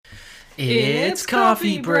It's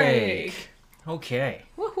coffee break. Okay.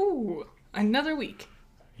 Woohoo! Another week.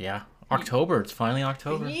 Yeah. October. It's finally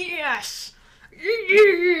October. Yes!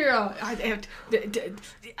 Yeah!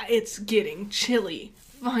 It's getting chilly.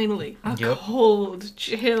 Finally. A Yep. cold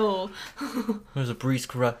chill. There's a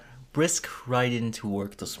brisk ride into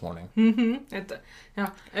work this morning.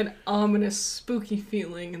 An ominous, spooky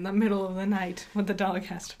feeling in the middle of the night when the dog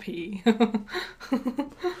has to pee.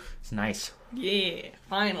 It's nice. Yeah,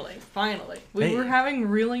 finally. We were having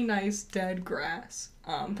really nice dead grass,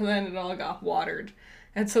 but then it all got watered.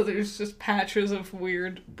 And so there's just patches of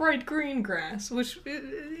weird bright green grass, which,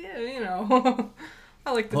 yeah, you know,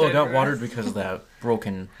 I like the Well, dead it got grass. watered because of that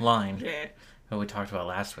broken line Yeah. that we talked about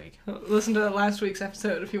last week. Listen to last week's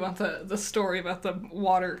episode if you want the story about the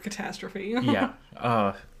water catastrophe. Yeah.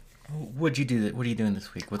 What'd you do? What are you doing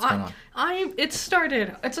this week? What's going on? It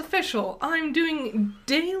started. It's official. I'm doing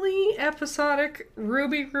daily episodic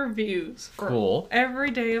Ruby reviews for Cool.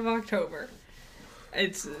 every day of October.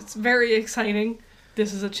 It's very exciting.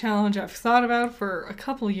 This is a challenge I've thought about for a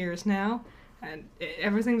couple years now, and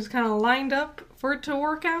everything's kind of lined up for it to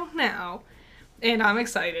work out now. And I'm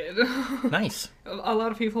excited. Nice. A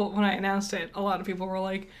lot of people, when I announced it, a lot of people were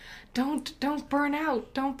like, don't burn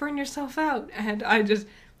out. Don't burn yourself out. And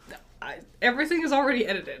everything is already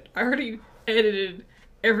edited. I already edited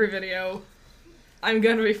every video. I'm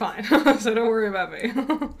gonna be fine. So don't worry about me.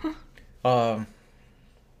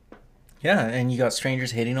 Yeah, and you got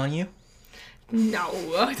strangers hating on you? No.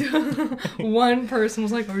 One person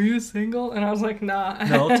was like, are you single? And I was like, nah.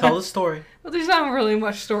 No, tell the story. Well, there's not really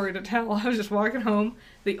much story to tell. I was just walking home.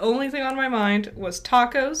 The only thing on my mind was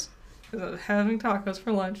tacos, because I was having tacos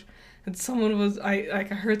for lunch. And someone was, I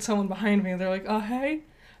heard someone behind me, and they're like, oh, hey.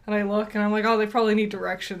 And I look, and I'm like, oh, they probably need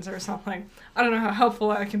directions or something. I don't know how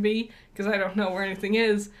helpful I can be, because I don't know where anything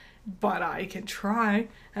is, but I can try.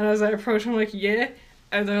 And as I approach, I'm like, yeah.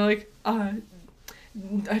 And they're like, I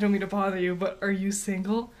don't mean to bother you, but are you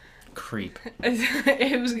single? Creep.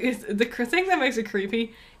 It's the thing that makes it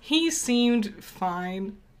creepy. He seemed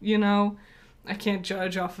fine, you know. I can't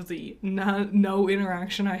judge off of the no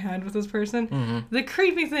interaction I had with this person. Mm-hmm. The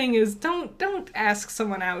creepy thing is don't ask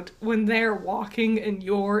someone out when they're walking and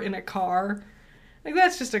you're in a car. Like,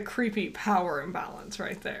 that's just a creepy power imbalance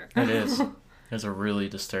right there. It is. It's a really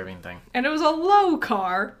disturbing thing. And it was a low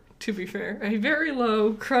car, to be fair. A very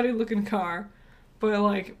low, cruddy looking car. But,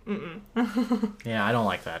 like, Yeah, I don't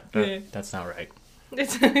like that. Yeah. That's not right.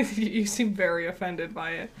 You seem very offended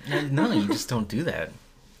by it. No, you just don't do that.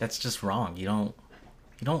 That's just wrong. You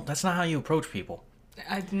don't, that's not how you approach people.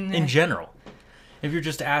 In general. If you're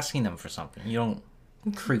just asking them for something, you don't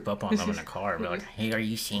creep up on them in a car and be like, hey, are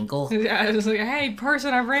you single? I was like, hey,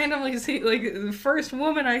 person I randomly see, like, the first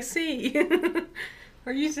woman I see.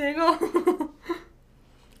 Are you single?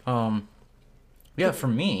 Yeah, for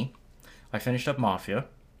me, I finished up Mafia.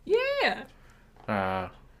 Yeah. I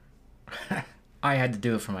had to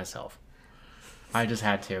do it for myself. I just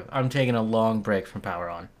had to. I'm taking a long break from Power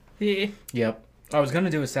On. Yeah. Yep. I was going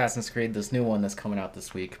to do Assassin's Creed, this new one that's coming out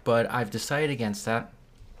this week, but I've decided against that.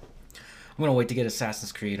 I'm going to wait to get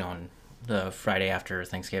Assassin's Creed on the Friday after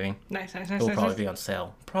Thanksgiving. Nice. It'll probably be on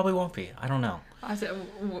sale. Probably won't be. I don't know. I said,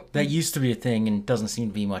 That used to be a thing and doesn't seem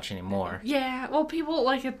to be much anymore. yeah, well, people,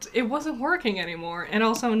 like, it wasn't working anymore, and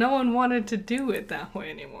also no one wanted to do it that way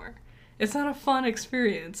anymore. It's not a fun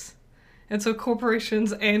experience. And so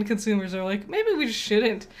corporations and consumers are like, maybe we just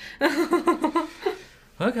shouldn't.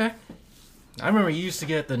 Okay. I remember you used to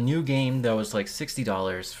get the new game that was like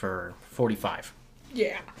 $60 for $45.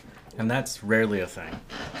 Yeah. And that's rarely a thing.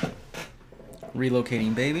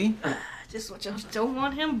 Relocating baby. Just don't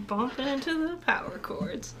want him bumping into the power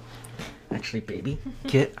cords. Actually, baby,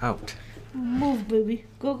 get out. Move, baby.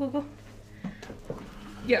 Go.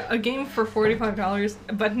 Yeah, a game for $45,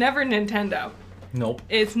 but never Nintendo. Nope.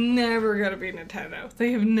 It's never gonna be Nintendo.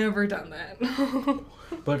 They have never done that.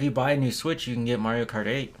 But if you buy a new Switch, you can get Mario Kart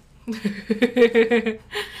 8.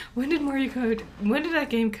 When did that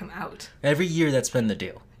game come out? Every year, that's been the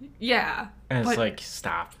deal. Yeah. And it's but like,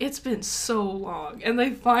 stop. it's been so long. And they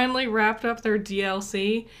finally wrapped up their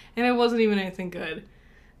DLC, and it wasn't even anything good.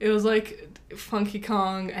 It was like Funky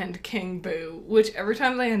Kong and King Boo, which every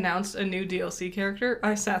time they announced a new DLC character,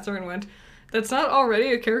 I sat there and went, that's not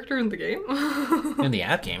already a character in the game? In the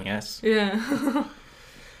app game, yes. Yeah.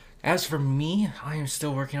 As for me, I am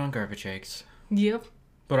still working on Garbage Eggs. Yep.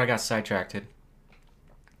 But I got sidetracked.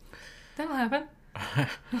 That'll happen.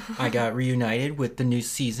 I got reunited with the new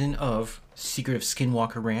season of Secret of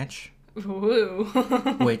Skinwalker Ranch, Woo.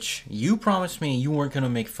 which you promised me you weren't going to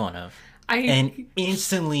make fun of. and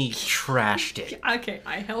instantly trashed it. Okay,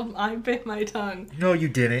 I bit my tongue. No, you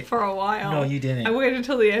didn't. For a while. No, you didn't. I waited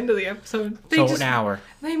until the end of the episode. An hour.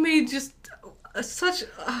 They made just such.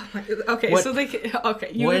 Oh my, okay, what, so they.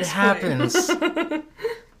 Okay, you what explain. happens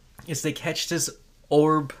is they catch this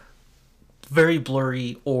orb, very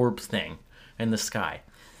blurry orb thing in the sky.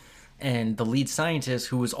 And the lead scientist,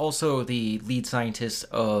 who was also the lead scientist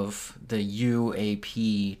of the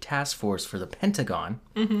UAP task force for the Pentagon,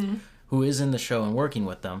 who is in the show and working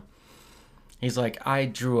with them, he's like, I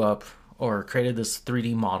drew up or created this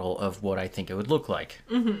 3D model of what I think it would look like.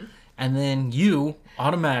 Mm-hmm. And then you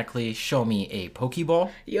automatically show me a Pokeball.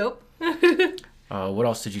 Yep. What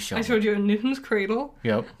else did you show me? I showed you a Newton's Cradle.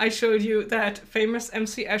 Yep. I showed you that famous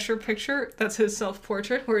MC Escher picture. That's his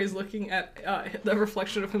self-portrait where he's looking at the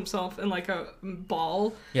reflection of himself in like a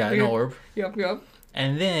ball. Yeah, an orb. Yep.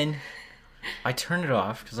 And then I turned it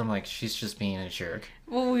off because I'm like, she's just being a jerk.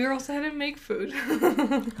 Well, we also had to make food.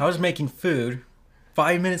 I was making food.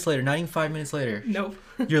 5 minutes later, not even 5 minutes later. Nope.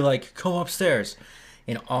 You're like, come upstairs.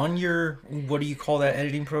 And on your, what do you call that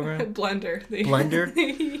editing program? Blender.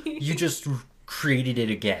 You just created it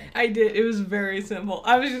again. I did. It was very simple.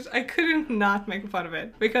 I couldn't not make fun of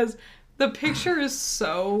it because the picture is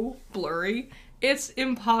so blurry. It's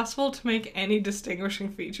impossible to make any distinguishing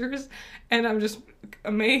features, and I'm just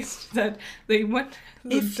amazed that they went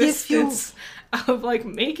the distance of like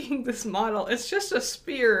making this model. It's just a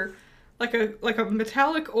sphere, like a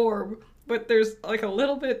metallic orb, but there's like a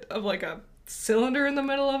little bit of like a cylinder in the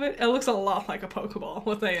middle of it. It looks a lot like a Pokeball,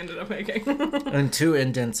 what they ended up making. And 2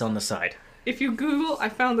 indents on the side. If you Google, I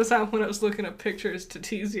found this out when I was looking at pictures to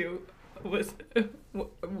tease you with it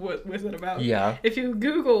about. Yeah. If you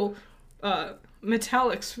Google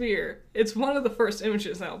metallic sphere, it's one of the first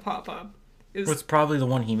images that'll pop up. It's probably the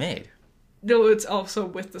one he made. No, it's also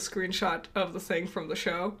with the screenshot of the thing from the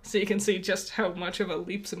show, so you can see just how much of a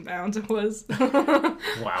leaps and bounds it was.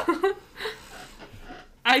 Wow.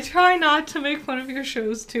 I try not to make fun of your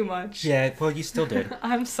shows too much. Yeah, well, you still did.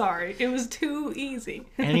 I'm sorry. It was too easy.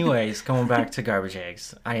 Anyways, going back to Garbage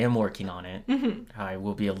Eggs, I am working on it. Mm-hmm. I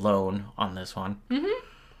will be alone on this one. Mm-hmm.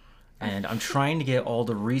 And I'm trying to get all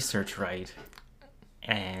the research right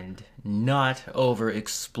and not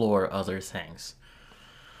over-explore other things.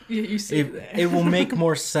 You see that. It will make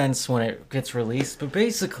more sense when it gets released, but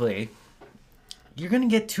basically, you're going to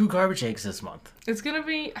get 2 Garbage Eggs this month. I feel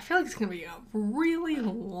like it's going to be a really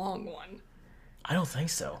long one. I don't think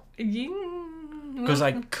so. Because Because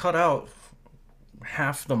I cut out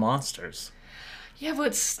half the monsters. Yeah,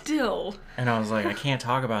 but still. And I was like, I can't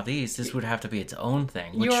talk about these. This would have to be its own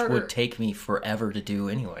thing, which would take me forever to do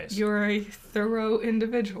anyways. You're a thorough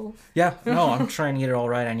individual. Yeah, no, I'm trying to get it all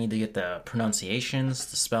right. I need to get the pronunciations,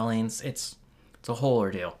 the spellings. It's a whole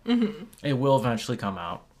ordeal. Mm-hmm. It will eventually come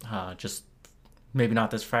out. Just maybe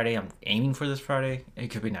not this Friday. I'm aiming for this Friday. It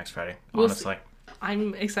could be next Friday, honestly.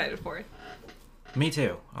 I'm excited for it. Me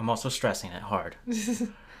too. I'm also stressing it hard.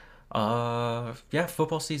 Yeah,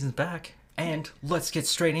 football season's back. And let's get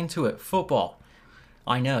straight into it. Football.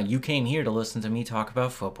 I know, you came here to listen to me talk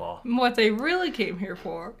about football. What they really came here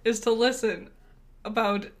for is to listen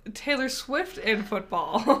about Taylor Swift and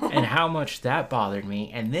football. And how much that bothered me.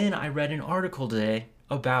 And then I read an article today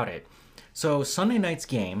about it. So Sunday night's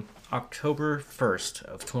game, October 1st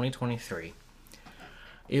of 2023,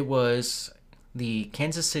 it was the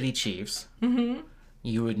Kansas City Chiefs. Mm-hmm.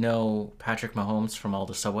 You would know Patrick Mahomes from all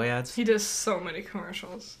the Subway ads. He does so many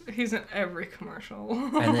commercials. He's in every commercial.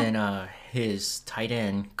 And then his tight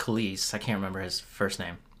end, Khalees, I can't remember his first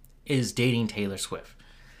name, is dating Taylor Swift.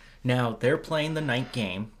 Now, they're playing the night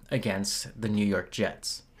game against the New York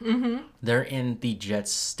Jets. Mm-hmm. They're in the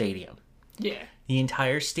Jets stadium. Yeah. The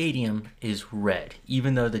entire stadium is red,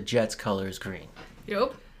 even though the Jets color is green.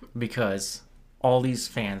 Yep. Because all these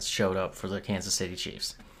fans showed up for the Kansas City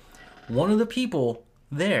Chiefs. One of the people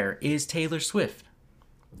there is Taylor Swift.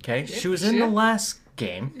 Okay? She was in the last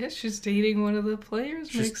game. Yeah, she's dating one of the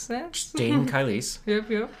players. Makes sense. She's dating Khalees.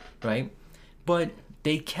 Yep. Right? But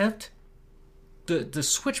they kept... The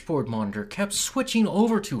switchboard monitor kept switching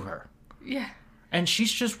over to her. Yeah. And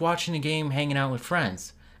she's just watching the game, hanging out with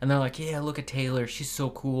friends. And they're like, yeah, look at Taylor. She's so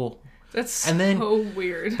cool. That's so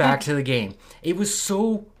weird. Back to the game. It was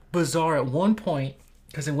so bizarre at one point,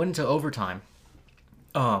 because it went into overtime.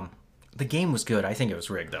 The game was good. I think it was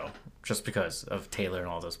rigged, though, just because of Taylor and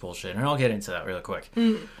all this bullshit. And I'll get into that really quick.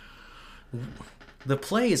 Mm. The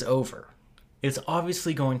play is over. It's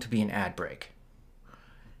obviously going to be an ad break.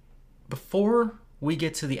 Before we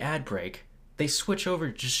get to the ad break, they switch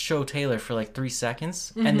over to just show Taylor for like 3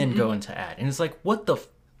 seconds and then go into ad. And it's like, what the...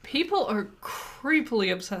 People are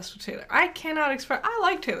creepily obsessed with Taylor. I cannot express. I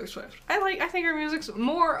like Taylor Swift. I think her music's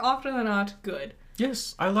more often than not good.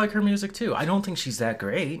 Yes, I like her music too. I don't think she's that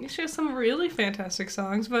great. She has some really fantastic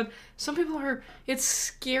songs, but some people are... It's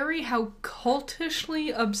scary how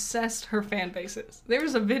cultishly obsessed her fan base is. There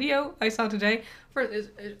was a video I saw today for it's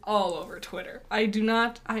all over Twitter. I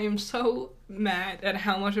am so mad at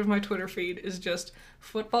how much of my Twitter feed is just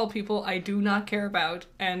football people I do not care about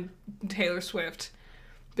and Taylor Swift.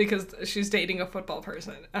 Because she's dating a football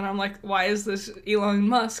person. And I'm like, why is this Elon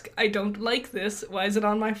Musk? I don't like this. Why is it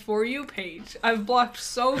on my For You page? I've blocked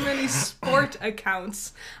so many sport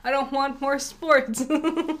accounts. I don't want more sports.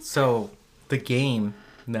 So, the game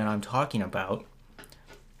that I'm talking about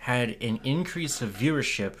had an increase of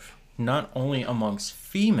viewership not only amongst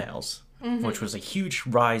females, which was a huge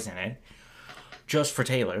rise in it, just for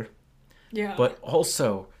Taylor. Yeah. But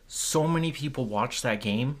also, so many people watched that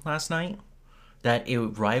game last night that it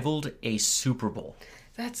rivaled a Super Bowl.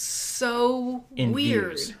 That's so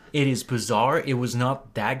weird. Views. It is bizarre. It was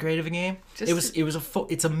not that great of a game.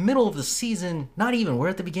 It's a middle of the season. Not even. We're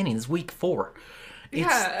at the beginning. It's week 4.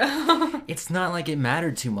 It's not like it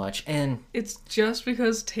mattered too much, and it's just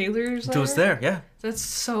because Taylor's there? It was there, yeah. That's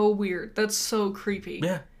so weird. That's so creepy.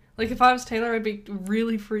 Yeah. Like, if I was Taylor, I'd be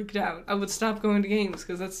really freaked out. I would stop going to games,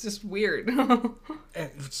 because that's just weird.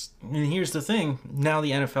 And here's the thing. Now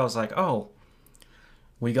the NFL's like, oh,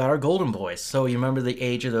 we got our golden boys. So you remember the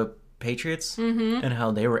age of the Patriots and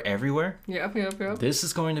how they were everywhere? Yep. This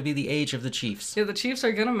is going to be the age of the Chiefs. Yeah, the Chiefs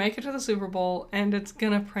are going to make it to the Super Bowl, and it's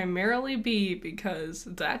going to primarily be because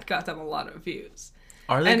that got them a lot of views.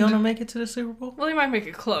 Are they going to make it to the Super Bowl? Well, they might make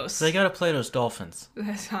it close. They got to play those Dolphins.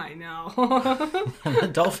 I know. And the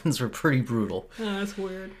Dolphins were pretty brutal. Oh, that's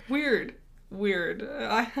weird. Weird.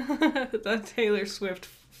 That Taylor Swift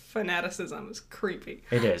fanaticism is creepy.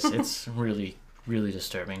 It is. It's really, really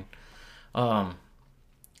disturbing.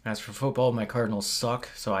 As for football, my Cardinals suck,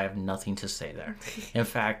 so I have nothing to say there. In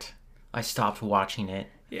fact, I stopped watching it.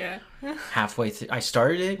 Yeah. Halfway through. I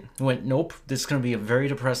started it, went, nope, this is going to be a very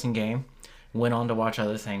depressing game. Went on to watch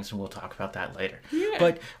other things, and we'll talk about that later. Yeah.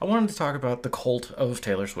 But I wanted to talk about the cult of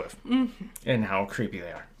Taylor Swift and how creepy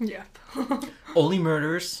they are. Yeah. Only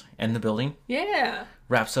Murders in the Building. Yeah.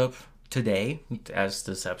 Wraps up today, as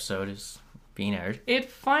this episode is being aired. It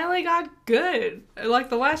finally got good. Like,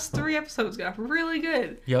 the last 3 episodes got really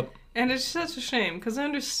good. Yep. And it's such a shame, because I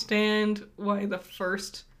understand why the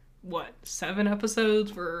first, 7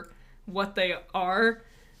 episodes were what they are.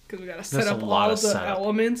 Because we got to set up all the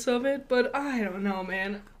elements of it. But I don't know,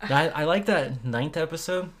 man. I like that 9th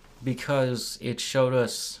episode because it showed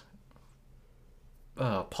us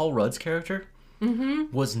Paul Rudd's character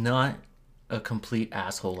was not a complete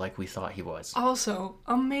asshole like we thought he was. Also,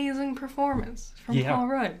 amazing performance from Paul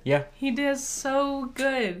Rudd. Yeah. He did so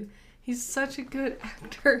good. He's such a good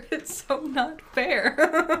actor. It's so not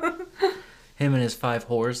fair. Him and his 5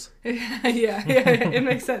 whores. Yeah. It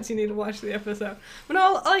makes sense. You need to watch the episode. But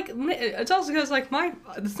no, like, it's also because, like,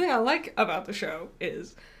 the thing I like about the show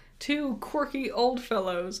is 2 quirky old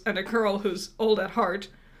fellows and a girl who's old at heart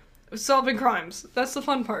solving crimes. That's the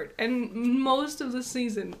fun part. And most of the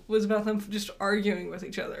season was about them just arguing with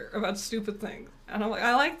each other about stupid things. And I'm like,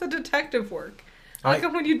 I like the detective work. I like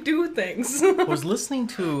it when you do things. I was listening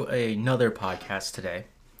to another podcast today.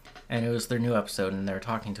 And it was their new episode, and they were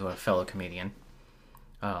talking to a fellow comedian.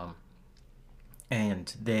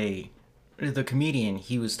 And the comedian,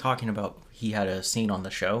 he was talking about, he had a scene on the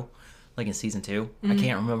show, like in season 2. I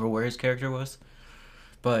can't remember where his character was.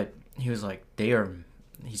 But he was like,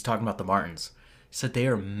 he's talking about the Martins. He said they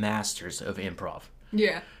are masters of improv.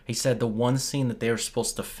 Yeah. He said the one scene that they were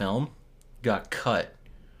supposed to film got cut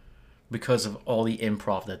because of all the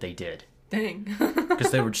improv that they did. Dang.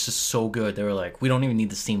 Because they were just so good. They were like, we don't even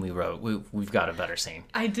need the scene we wrote. We've got a better scene.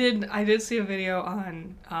 I did see a video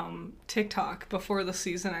on TikTok before the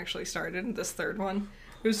season actually started, this 3rd one.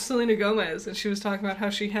 It was Selena Gomez, and she was talking about how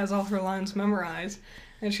she has all her lines memorized.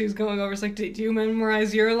 And she's going over, it's like, do you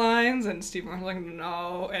memorize your lines? And Steve Martin's like,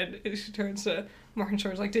 no. And she turns to Martin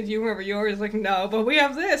Short's like, did you remember yours? Like, no, but we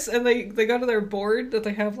have this. And they go to their board that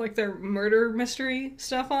they have, like, their murder mystery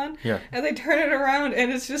stuff on. Yeah. And they turn it around,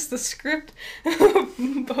 and it's just the script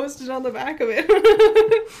posted on the back of it.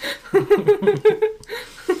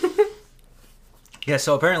 Yeah,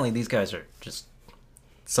 so apparently these guys are just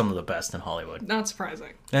some of the best in Hollywood. Not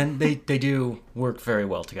surprising. And they do work very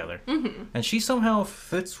well together. Mm-hmm. And she somehow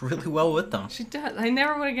fits really well with them. She does. I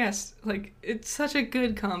never would have guessed. Like, it's such a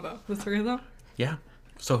good combo, the 3 of them. Yeah.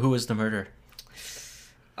 So who is the murderer?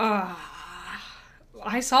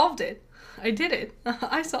 I solved it. I did it.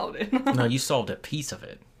 I solved it. No, you solved a piece of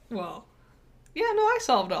it. Well, Yeah, no, I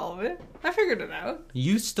solved all of it. I figured it out.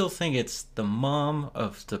 You still think it's the mom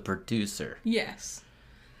of the producer? Yes.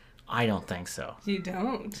 I don't think so. You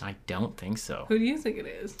don't? I don't think so. Who do you think it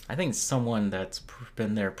is? I think it's someone that's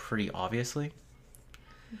been there pretty obviously.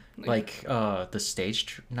 Like the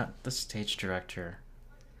stage, not the stage director.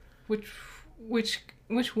 Which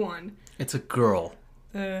one? It's a girl.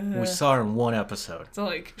 We saw her in one episode. The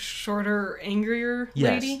like shorter, angrier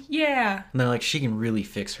lady? Yeah. And they're like, she can really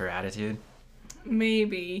fix her attitude.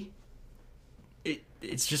 Maybe.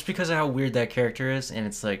 It's just because of how weird that character is, and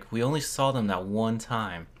it's like, we only saw them that one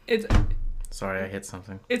time. Sorry, I hit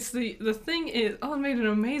something. It's the thing is, it made an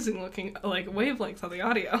amazing looking, like, wavelength on the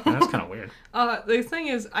audio. That's kind of weird. The thing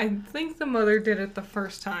is, I think the mother did it the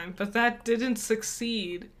first time, but that didn't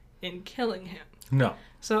succeed in killing him. No.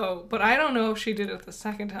 So, but I don't know if she did it the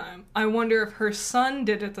second time. I wonder if her son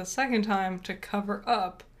did it the second time to cover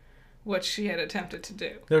up what she had attempted to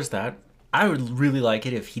do. There's that. I would really like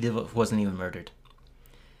it if he wasn't even murdered.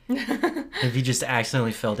 If he just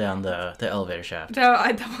accidentally fell down the elevator shaft.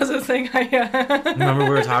 That was a thing Remember we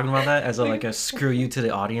were talking about that as a screw you to the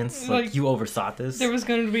audience? Like, you overthought this? There was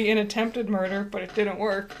going to be an attempted murder, but it didn't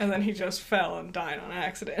work, and then he just fell and died on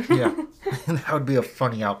accident. Yeah. That would be a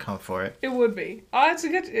funny outcome for it. It would be.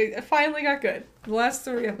 It finally got good. The last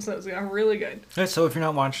 3 episodes got really good. Yeah, so if you're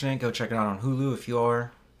not watching it, go check it out on Hulu. If you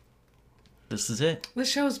are, this is it. The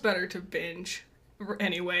show's better to binge.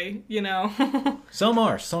 Anyway, you know. Some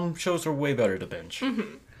are. Some shows are way better to binge.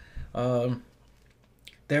 Mm-hmm.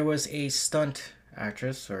 There was a stunt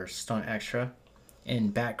actress or stunt extra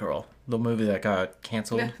in Batgirl, the movie that got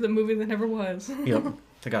canceled. The movie that never was. Yep.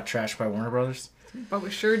 That got trashed by Warner Brothers. But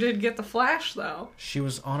we sure did get the Flash, though. She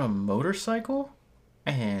was on a motorcycle,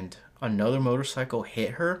 and another motorcycle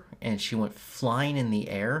hit her, and she went flying in the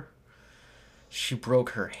air. She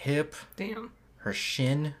broke her hip. Damn. Her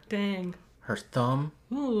shin. Dang. Her thumb.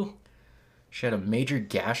 Ooh. She had a major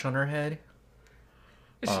gash on her head.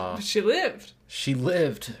 She lived. She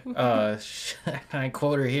lived. I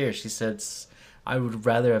quote her here. She said, "I would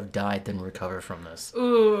rather have died than recover from this."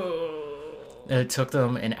 Ooh. And it took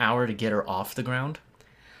them an hour to get her off the ground.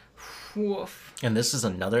 Woof. And this is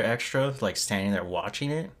another extra, like, standing there watching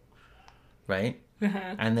it. Right?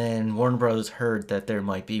 Uh-huh. And then Warner Brothers heard that there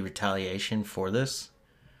might be retaliation for this.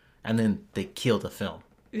 And then they killed the film.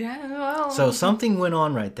 Yeah, well... So something went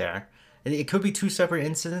on right there. It could be 2 separate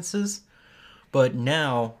incidences, but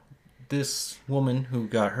now this woman who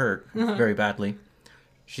got hurt very badly,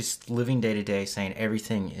 she's living day to day saying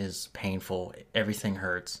everything is painful, everything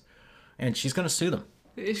hurts, and she's going to sue them.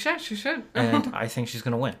 She should. And I think she's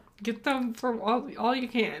going to win. Get them for all you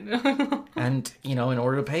can. And, in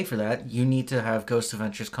order to pay for that, you need to have Ghost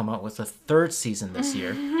Adventures come out with a 3rd season this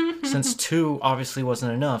year. Since 2 obviously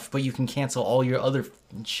wasn't enough, but you can cancel all your other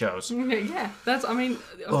shows. Yeah, of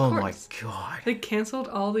course. My god. They canceled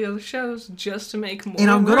all the other shows just to make more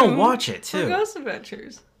And I'm going to watch it, too. For Ghost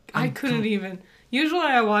Adventures. I couldn't even... Usually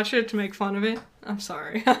I watch it to make fun of it. I'm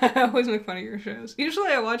sorry. I always make fun of your shows. Usually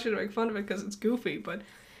I watch it to make fun of it because it's goofy, but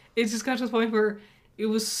it just got to the point where it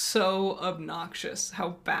was so obnoxious how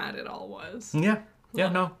bad it all was. Yeah. Yeah,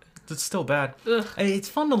 no. It's still bad. Ugh. It's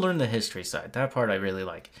fun to learn the history side. That part I really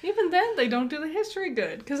like. Even then, they don't do the history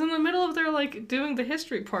good. Because in the middle of their, doing the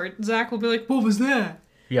history part, Zach will be like, "What was that?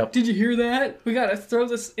 Yep. Did you hear that? We gotta throw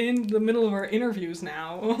this in the middle of our interviews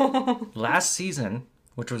now." Last season,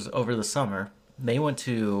 which was over the summer, they went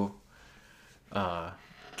to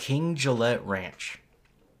King Gillette Ranch.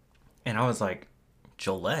 And I was like,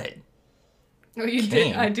 Gillette? Oh, you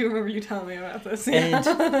did? I do remember you telling me about this.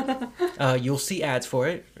 Yeah. And you'll see ads for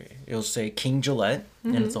it. It'll say King Gillette,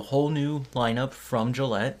 and it's a whole new lineup from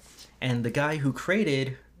Gillette. And the guy who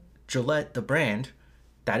created Gillette, the brand,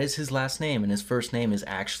 that is his last name, and his first name is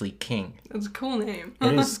actually King. That's a cool name.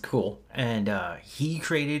 It is cool. And he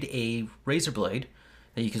created a razor blade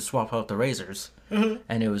that you can swap out the razors.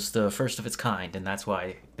 And it was the first of its kind, and that's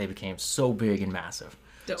why they became so big and massive.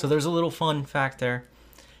 Dope. So there's a little fun fact there.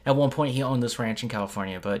 At one point, he owned this ranch in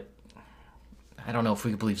California, but I don't know if we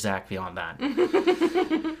could believe Zach beyond that.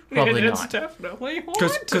 Probably it's not. Definitely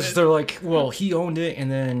Because they're like, well, he owned it, and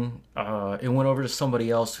then it went over to somebody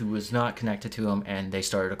else who was not connected to him, and they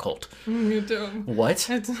started a cult. What?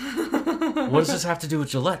 What does this have to do with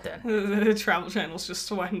Gillette, then? The Travel Channel's just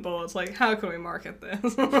sweating bullets. Like, how can we market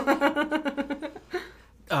this?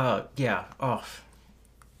 Yeah. Oh.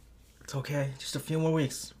 It's okay. Just a few more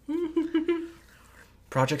weeks.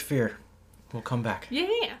 Project Fear will come back.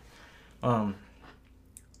 Yeah.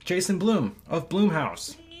 Jason Blum of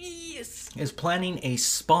Blumhouse Yes. is planning a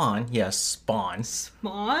Spawn. Yes, Spawn.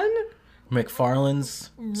 Spawn? McFarlane's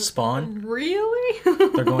Spawn. Really?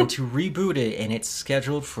 They're going to reboot it, and it's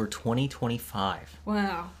scheduled for 2025.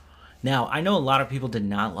 Wow. Now, I know a lot of people did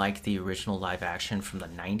not like the original live action from the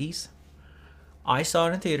 90s. I saw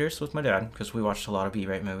it in theaters with my dad, because we watched a lot of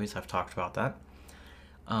B-rate movies. I've talked about that.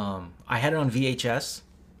 I had it on VHS.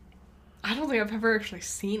 I don't think I've ever actually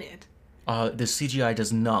seen it. The CGI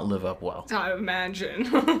does not live up well. I imagine.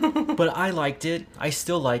 But I liked it. I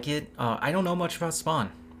still like it. I don't know much about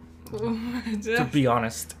Spawn, to be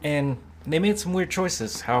honest. And they made some weird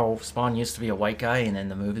choices. How Spawn used to be a white guy, and in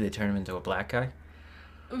the movie they turned him into a black guy.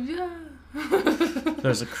 Yeah.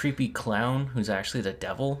 There's a creepy clown who's actually the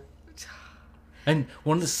devil. And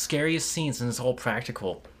one of the scariest scenes, and it's all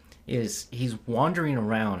practical, is he's wandering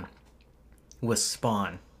around with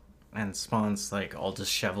Spawn. And Spawn's like all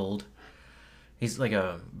disheveled. He's like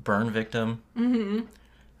a burn victim. Mm-hmm.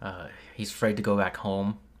 He's afraid to go back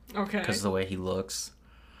home. Okay. Because of the way he looks.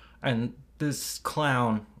 And this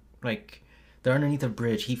clown, like, they're underneath a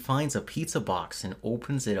bridge. He finds a pizza box and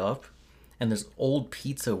opens it up. And there's old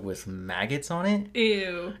pizza with maggots on it.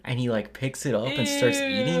 Ew. And he, like, picks it up and starts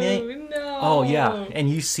eating it. No. Oh, yeah. And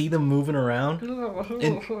you see them moving around.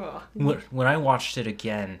 And when I watched it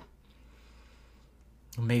again,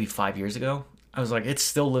 maybe 5 years ago, I was like, it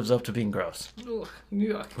still lives up to being gross. Ugh,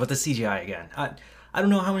 yuck. But the CGI again. I don't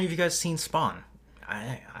know how many of you guys seen Spawn.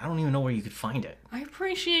 I don't even know where you could find it. I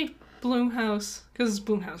appreciate Blumhouse, because it's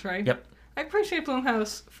Blumhouse, right? Yep. I appreciate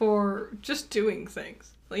Blumhouse for just doing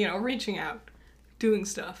things. You know, reaching out, doing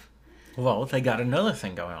stuff. Well, they got another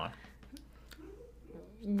thing going on.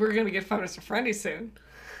 We're going to get Five Nights at Freddy's soon.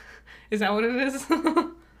 Is that what it is?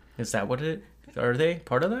 Is that what it... Are they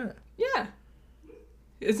part of that? Yeah.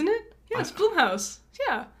 Isn't it? Yeah, it's Blumhouse.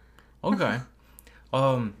 Yeah. Okay.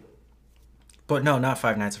 But no, not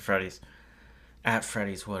Five Nights at Freddy's. At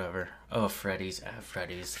Freddy's, whatever. Oh, Freddy's, at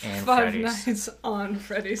Freddy's, and Five Freddy's. Nights on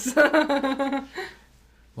Freddy's.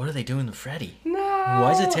 What are they doing to Freddy? No.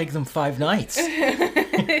 Why does it take them 5 nights?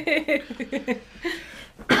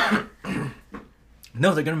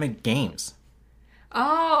 No, they're gonna make games.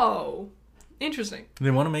 Oh. Interesting.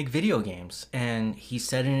 They want to make video games. And he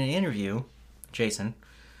said in an interview, Jason,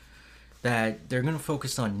 that they're going to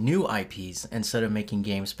focus on new IPs instead of making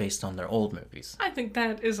games based on their old movies. I think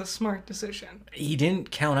that is a smart decision. He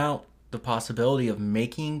didn't count out the possibility of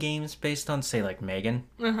making games based on, say, like Megan.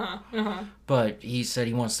 But he said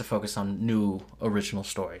he wants to focus on new original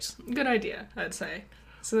stories. Good idea, I'd say.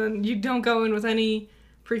 So then you don't go in with any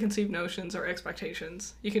preconceived notions or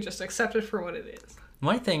expectations. You can just accept it for what it is.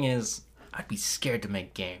 My thing is, I'd be scared to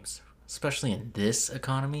make games, especially in this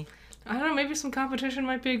economy. I don't know, maybe some competition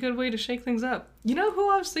might be a good way to shake things up. You know who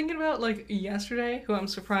I was thinking about, like, yesterday, who I'm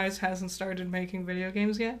surprised hasn't started making video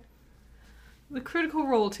games yet? The Critical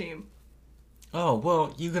Role team. Oh,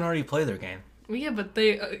 well, you can already play their game. Yeah, but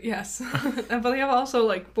they, yes. But they have also,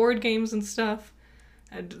 like, board games and stuff.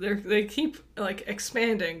 And they keep, like,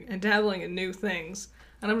 expanding and dabbling in new things.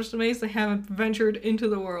 And I'm just amazed they haven't ventured into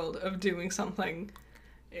the world of doing something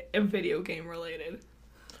video game related.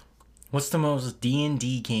 What's the most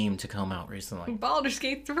D&D game to come out recently? Baldur's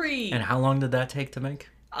Gate 3. And how long did that take to make?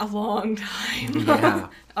 A long time.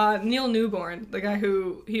 Yeah. Neil Newborn, the guy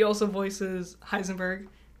he also voices Heisenberg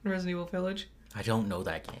in Resident Evil Village. I don't know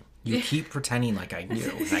that game. You keep pretending like I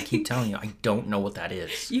do, and I keep telling you I don't know what that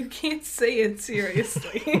is. You can't say it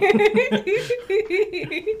seriously.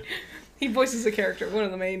 He voices a character, one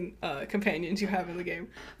of the main companions you have in the game.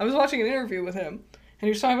 I was watching an interview with him, and he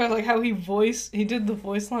was talking about like how he did the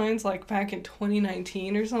voice lines like back in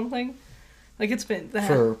 2019 or something. Like it's been that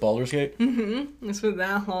for Baldur's Gate. Mm-hmm. It's been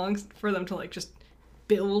that long for them to like just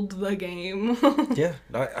build the game. Yeah,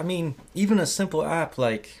 I mean, even a simple app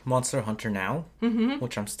like Monster Hunter Now,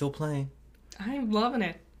 which I'm still playing. I'm loving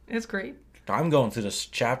it. It's great. I'm going through the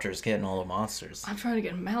chapters, getting all the monsters. I'm trying to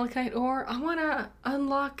get Malachite ore. I want to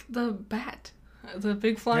unlock the bat. The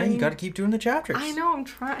big flying... Yeah, you gotta keep doing the chapters. I know, I'm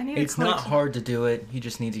trying. It's not hard to do it. You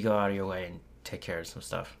just need to go out of your way and take care of some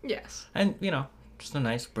stuff. Yes. And, you know, just a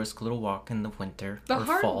nice brisk little walk in the winter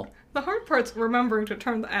fall. The hard part's remembering to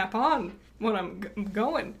turn the app on when I'm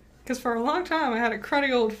going. Because for a long time I had a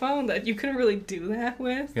cruddy old phone that you couldn't really do that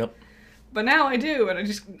with. Yep. But now I do,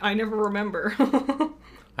 and I never remember.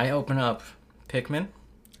 I open up Pikmin,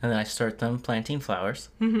 and then I start them planting flowers.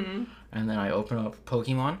 Mm-hmm. And then I open up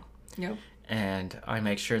Pokemon. Yep. And I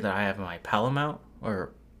make sure that I have my Palamount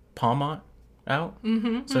or Palmont out,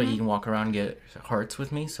 so he can walk around and get hearts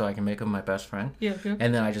with me, so I can make him my best friend. Yeah.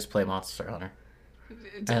 And then I just play Monster Hunter.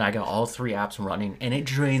 And I got all 3 apps running, and it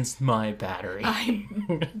drains my battery. I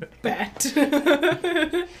bet.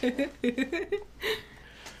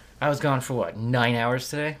 I was gone for, 9 hours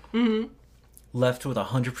today? Mm-hmm. left with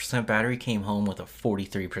 100% battery, came home with a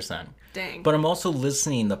 43%. Dang. But I'm also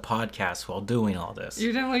listening to podcasts while doing all this.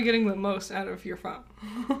 You're definitely getting the most out of your phone.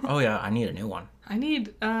 Oh yeah, I need a new one. I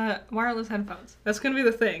need wireless headphones. That's gonna be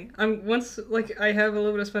the thing. Once I have a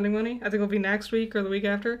little bit of spending money, I think it'll be next week or the week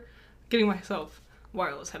after, getting myself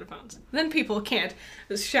wireless headphones. Then people can't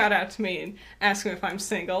shout out to me and ask me if I'm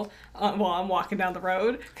single while I'm walking down the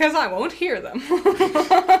road, because I won't hear them.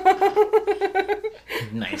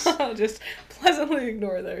 Nice. I'll just pleasantly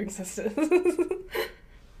ignore their existence.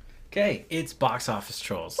 Okay, it's Box Office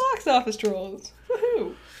Trolls. Box office trolls.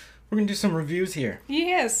 Woohoo! We're gonna do some reviews here.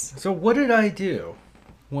 Yes. So what did I do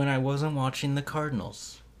when I wasn't watching the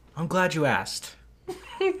Cardinals? I'm glad you asked.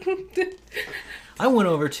 I went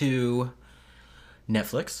over to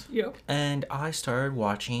Netflix. Yep. And I started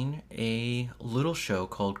watching a little show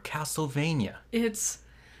called Castlevania. It's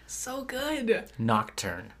so good.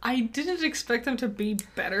 Nocturne. I didn't expect them to be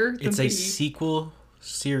better than It's a sequel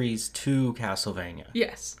series to Castlevania.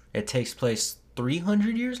 Yes. It takes place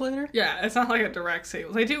 300 years later? Yeah, it's not like a direct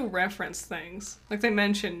sequel. They do reference things. Like, they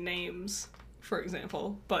mention names, for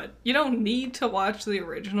example. But you don't need to watch the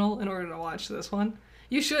original in order to watch this one.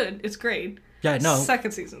 You should. It's great. Yeah, no.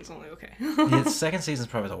 Second season's only okay. The second season's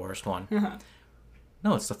probably the worst one. Uh-huh.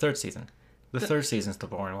 No, it's the third season. The third season's the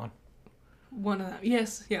boring one. One of them.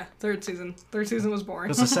 Yes, yeah. Third season. Third season was boring.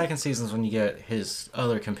 Because the second season's when you get his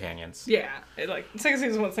other companions. Yeah. Second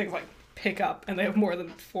season when things, pick up, and they have more than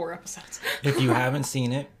 4 episodes. If you haven't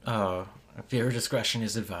seen it, viewer discretion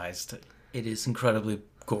is advised. It is incredibly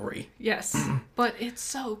gory. Yes. But it's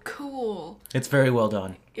so cool. It's very well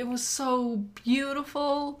done. It was so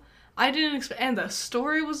beautiful. I didn't expect... And the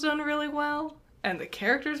story was done really well. And the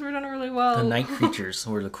characters were done really well. The night creatures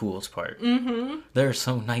were the coolest part. Mm-hmm. There are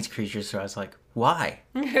some night creatures where I was like, why?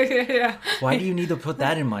 Yeah. Why do you need to put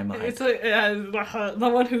that in my mind? It's the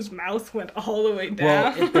one whose mouth went all the way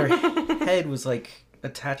down. Well, if their head was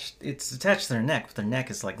attached, it's attached to their neck, but their neck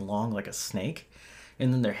is long like a snake.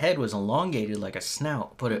 And then their head was elongated like a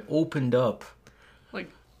snout, but it opened up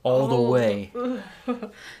all the way.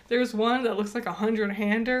 There's one that looks like a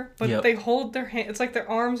 100-hander, but they hold their hand. It's like their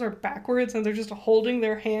arms are backwards, and they're just holding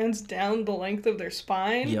their hands down the length of their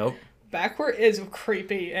spine. Yep. Backward is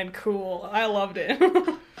creepy and cool. I loved it.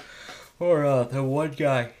 Or the one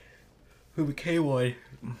guy who became one.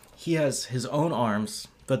 He has his own arms,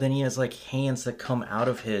 but then he has hands that come out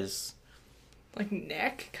of his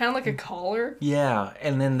neck, kind of like a collar. Yeah,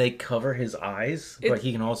 and then they cover his eyes, but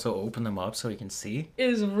he can also open them up so he can see. It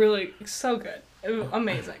is really so good. It was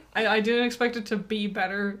amazing. I didn't expect it to be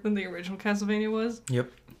better than the original Castlevania was.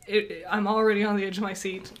 Yep. I'm already on the edge of my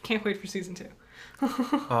seat. Can't wait for season 2.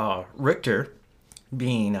 Richter,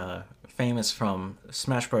 being famous from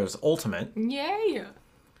Smash Bros. Ultimate. Yay!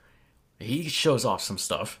 He shows off some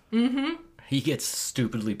stuff. Mm-hmm. He gets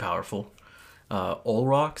stupidly powerful.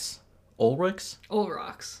 Ulrich?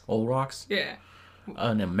 Yeah.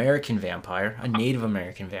 An American vampire. A Native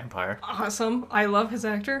American vampire. Awesome. I love his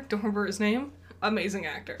actor. Don't remember his name. Amazing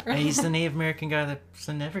actor. And he's the Native American guy that's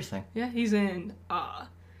in everything. Yeah, he's in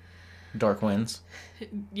Dark Winds.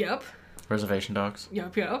 Yep. Reservation Dogs.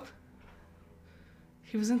 Yep.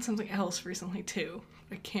 He was in something else recently too.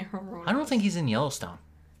 I can't remember what I don't think he's in Yellowstone.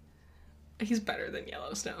 He's better than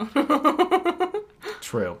Yellowstone.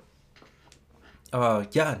 True.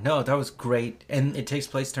 That was great. And it takes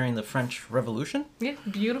place during the French Revolution. Yeah,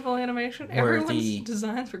 beautiful animation. Where Everyone's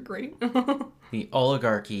designs were great. The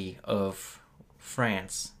oligarchy of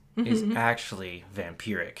France is actually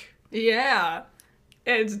vampiric. Yeah.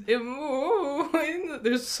 There's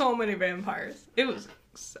so many vampires. It was...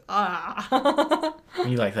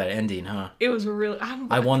 You like that ending, huh? It was really...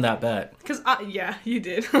 I won that bet. Because, yeah, you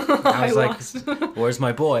did. I was where's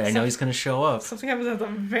my boy? I know he's going to show up. Something happens at the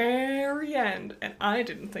very end, and I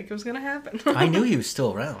didn't think it was going to happen. I knew he was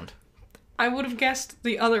still around. I would have guessed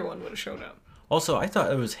the other one would have showed up. Also, I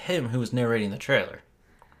thought it was him who was narrating the trailer.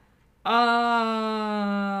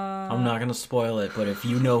 I'm not going to spoil it, but if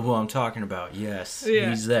you know who I'm talking about, yes,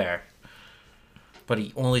 he's there. But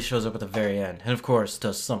he only shows up at the very end. And of course,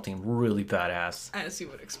 does something really badass. As you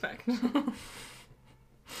would expect.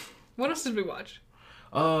 What else did we watch?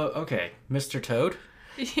 Okay. Mr. Toad?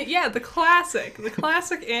 Yeah, the classic. The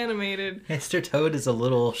classic animated. Mr. Toad is a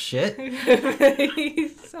little shit.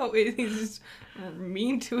 He's just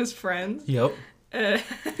mean to his friends. Yep.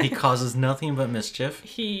 He causes nothing but mischief.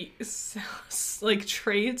 He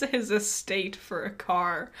trades his estate for a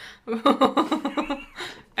car.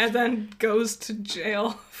 and then goes to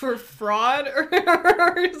jail for fraud or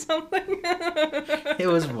something. It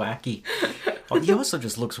was wacky. Oh, he also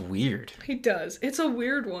just looks weird. He does. It's a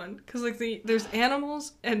weird one because like there's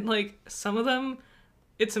animals and like some of them,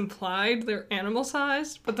 it's implied they're animal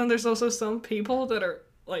sized, but then there's also some people that are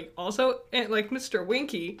like also like Mr.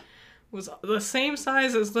 Winky was the same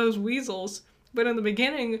size as those weasels. But in the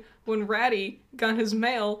beginning, when Ratty got his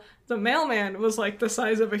mail, the mailman was like the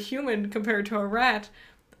size of a human compared to a rat.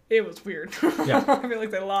 It was weird. Yeah. I feel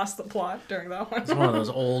like they lost the plot during that one. It's one of those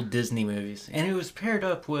old Disney movies. And it was paired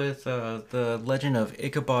up with the legend of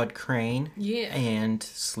Ichabod Crane and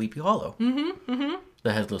Sleepy Hollow.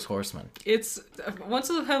 The Headless Horseman. It's once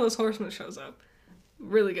the Headless Horseman shows up,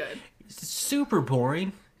 really good. It's super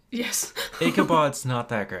boring. Yes. Ichabod's not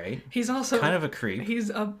that great. He's also kind of a creep.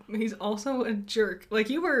 He's also a jerk. Like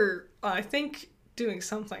you were, I think, doing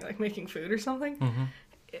something like making food or something.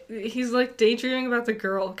 He's like daydreaming about the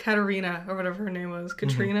girl Katerina or whatever her name was,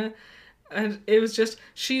 Katrina, and it was just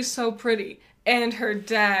she's so pretty and her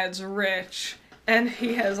dad's rich and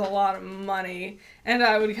he has a lot of money and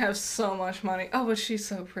I would have so much money. Oh, but she's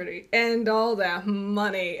so pretty and all that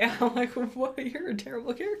money. And I'm like, what? You're a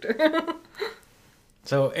terrible character.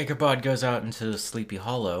 So Ichabod goes out into Sleepy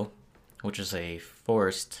Hollow, which is a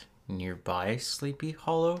forest nearby Sleepy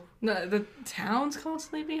Hollow. No, the town's called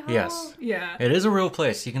Sleepy Hollow? Yes. Yeah. It is a real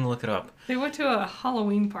place. You can look it up. They went to a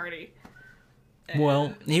Halloween party.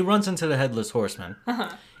 Well, he runs into the Headless Horseman.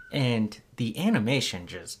 And the animation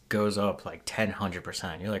just goes up like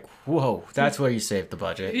 100%. You're like, whoa, that's where you saved the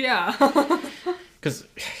budget. Yeah. Because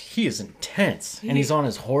he is intense. And he's on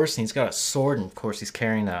his horse, and he's got a sword, and of course he's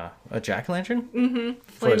carrying a jack-o'-lantern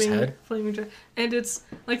for his head. And it's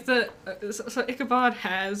like so Ichabod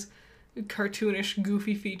has cartoonish,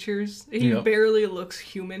 goofy features. He barely looks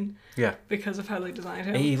human. Yeah. Because of how they designed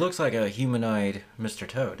him. He looks like a humanoid Mr.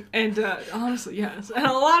 Toad. And honestly, yes. And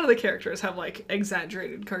a lot of the characters have like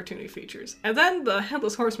exaggerated cartoony features. And then the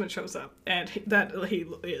Headless Horseman shows up, and he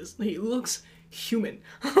looks human.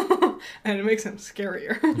 And it makes him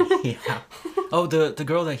scarier. Yeah. Oh, the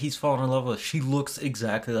girl that he's fallen in love with, she looks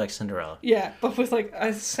exactly like Cinderella. Yeah, but with like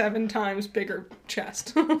a 7 times bigger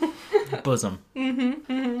chest. Bosom.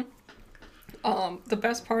 The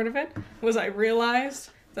best part of it was I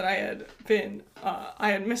realized that I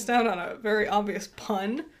had missed out on a very obvious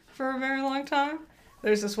pun for a very long time.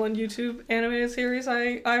 There's this one YouTube animated series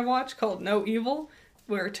I watch called No Evil,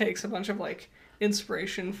 where it takes a bunch of like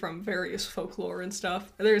inspiration from various folklore and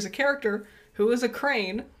stuff. There's a character who is a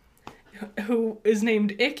crane who is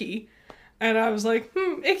named Icky, and I was like,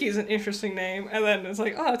 Icky's an interesting name. And then it's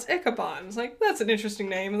like, oh, it's Ichabod. And it's like, that's an interesting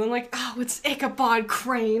name. And then like, oh, it's Ichabod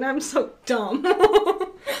Crane. I'm so dumb.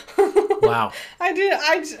 Wow.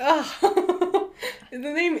 The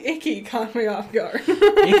name Icky caught me off guard.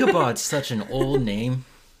 Ichabod's such an old name.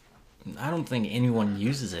 I don't think anyone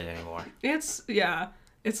uses it anymore.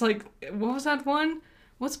 It's like, what was that one?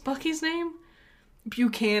 What's Bucky's name?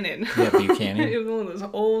 Buchanan. Yeah, Buchanan. It was one of those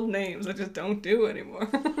old names that just don't do anymore.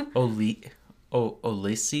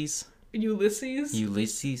 Ulysses?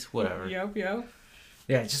 Ulysses, whatever. Yep.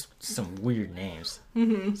 Yeah, just some weird names.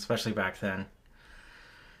 Especially back then.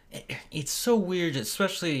 It's so weird,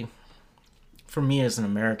 especially for me as an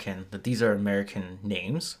American, that these are American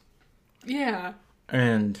names. Yeah.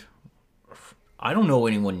 And I don't know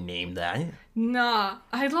anyone named that. Nah,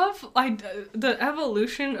 the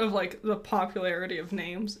evolution of like the popularity of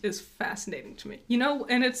names is fascinating to me. You know,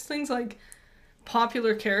 and it's things like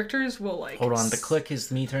popular characters will like. Hold on, the click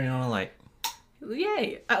is me turning on a light.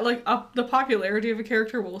 Yay! The popularity of a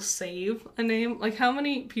character will save a name. Like, how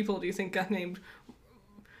many people do you think got named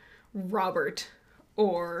Robert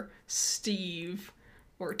or Steve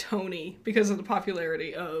or Tony because of the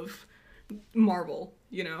popularity of Marvel?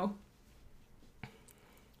 You know.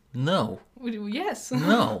 No. Yes.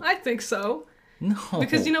 No. I think so. No.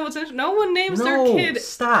 Because you know what's interesting? No one names their kid.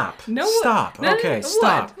 Stop. Stop. Okay,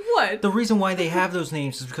 stop. What? The reason why they have those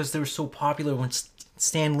names is because they were so popular when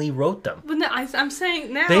Stan Lee wrote them. But I'm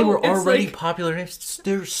saying now they were already popular names.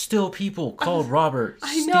 There's still people called Robert,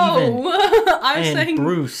 Steven, and saying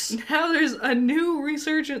Bruce. Now there's a new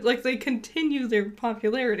resurgence. Like, they continue their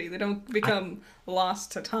popularity. They don't become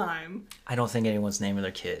lost to time. I don't think anyone's naming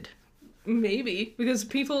their kid. Maybe, because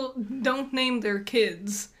people don't name their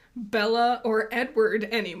kids Bella or Edward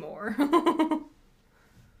anymore.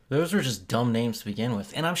 Those were just dumb names to begin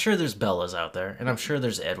with. And I'm sure there's Bellas out there, and I'm sure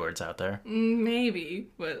there's Edwards out there. Maybe,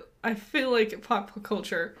 but I feel like pop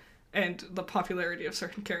culture and the popularity of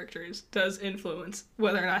certain characters does influence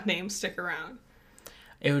whether or not names stick around.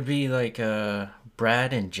 It would be like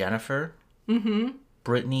Brad and Jennifer. Mm-hmm.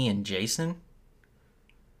 Brittany and Jason.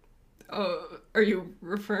 Are you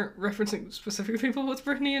referencing specific people with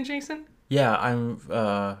Brittany and Jason? Yeah, I'm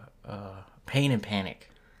Pain and Panic.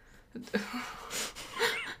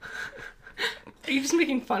 Are you just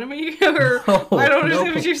making fun of me? Or No, I don't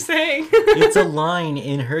understand what you're saying. It's a line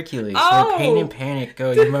in Hercules where Pain and Panic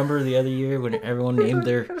go. You remember the other year when everyone named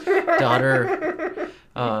their daughter...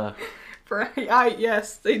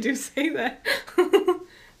 Yes, they do say that.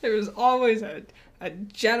 There was always a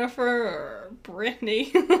Jennifer or a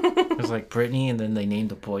Brittany. It was like Brittany, and then they named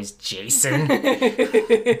the boys Jason.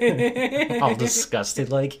 All disgusted,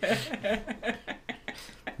 like.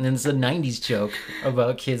 And then it's a 90s joke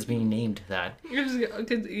about kids being named that. Like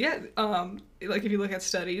if you look at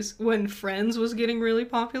studies, when Friends was getting really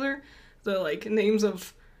popular, the like names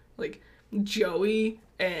of like Joey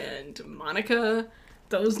and Monica,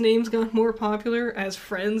 those names got more popular as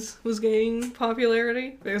Friends was gaining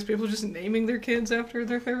popularity because people just naming their kids after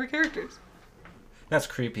their favorite characters. That's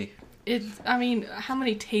creepy. I mean, how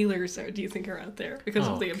many Taylors do you think are out there because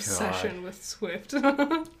of the obsession with Swift?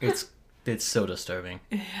 It's so disturbing.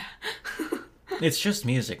 Yeah. It's just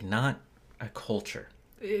music, not a culture.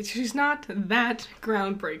 She's not that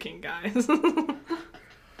groundbreaking, guys.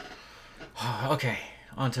 Okay,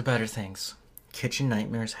 on to better things. Kitchen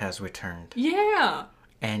Nightmares has returned. Yeah.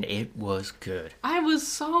 And it was good. I was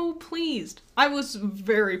so pleased. I was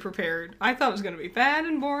very prepared. I thought it was going to be bad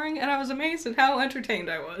and boring, and I was amazed at how entertained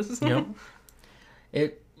I was. Yep.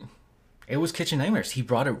 It was Kitchen Nightmares. He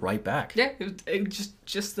brought it right back. Yeah, it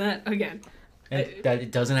just that again. And that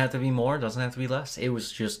it doesn't have to be more, doesn't have to be less. It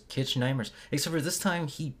was just Kitchen Nightmares. Except for this time,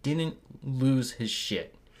 he didn't lose his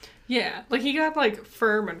shit. Yeah, like he got like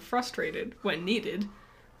firm and frustrated when needed,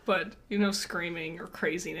 but screaming or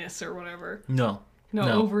craziness or whatever. No.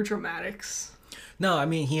 Over dramatics. No, I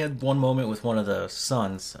mean he had one moment with one of the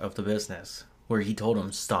sons of the business where he told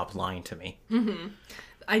him, "Stop lying to me." Mm-hmm.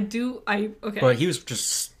 Okay. But he was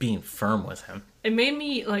just being firm with him. It made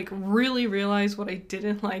me like really realize what I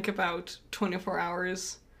didn't like about 24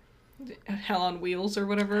 Hours, Hell on Wheels or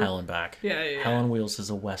whatever. Hell and Back. Yeah. Hell on Wheels is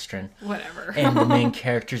a Western. Whatever. And the main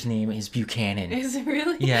character's name is Buchanan. Is it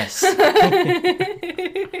really? Yes.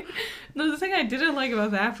 No, the thing I didn't like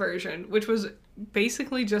about that version, which was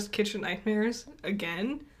basically just Kitchen Nightmares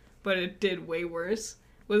again, but it did way worse,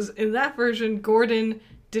 was in that version, Gordon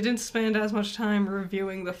didn't spend as much time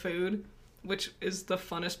reviewing the food, which is the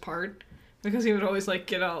funnest part, because he would always like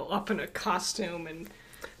get all up in a costume and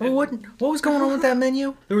what was going on with that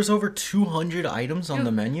menu? There was over 200 items on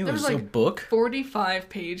the menu. It was like a book. 45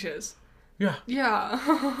 pages. Yeah.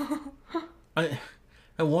 Yeah.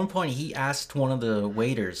 At one point, he asked one of the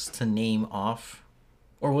waiters to name off,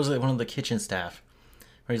 or was it one of the kitchen staff?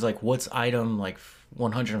 Where he's like, "What's item like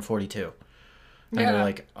 142?" And they're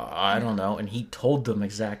like, "I don't know." And he told them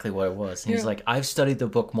exactly what it was. And he's like, "I've studied the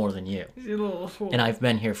book more than you. He's a little fool. And I've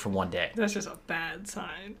been here for one day." That's just a bad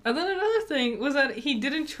sign. And then another thing was that he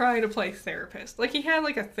didn't try to play therapist. Like, he had,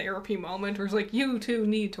 like, a therapy moment where it's like, you two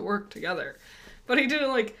need to work together. But he didn't,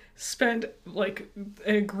 like, spend, like,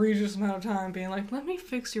 an egregious amount of time being like, let me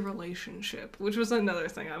fix your relationship. Which was another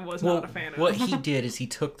thing I was not a fan of. What he did is he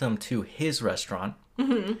took them to his restaurant.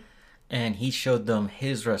 Mm-hmm. And he showed them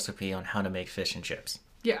his recipe on how to make fish and chips.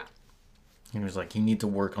 Yeah. He was like, you need to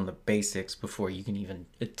work on the basics before you can even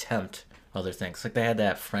attempt other things. Like, they had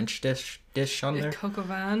that French dish on there. Coq au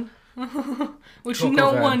vin. Which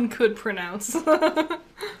no one could pronounce.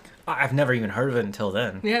 I've never even heard of it until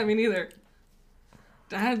then. Yeah, me neither.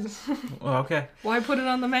 Well, okay. Why put it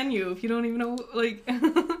on the menu if you don't even know, like...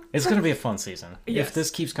 It's going to be a fun season. Yes. If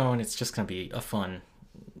this keeps going, it's just going to be a fun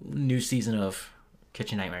new season of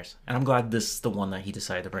Kitchen Nightmares. And I'm glad this is the one that he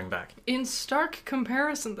decided to bring back. In stark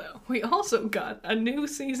comparison, though, we also got a new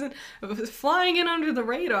season of flying in under the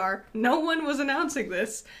radar. No one was announcing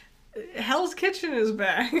this. Hell's Kitchen is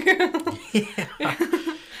back. Yeah.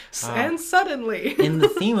 And suddenly. And the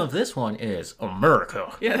theme of this one is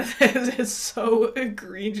America. Yeah, it is so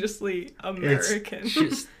egregiously American.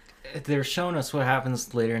 They're showing us what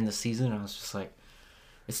happens later in the season, and I was just like,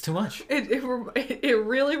 it's too much. It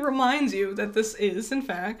really reminds you that this is, in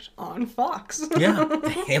fact, on Fox. Yeah,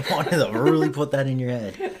 they wanted to really put that in your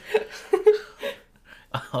head.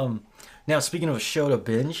 Now, speaking of a show to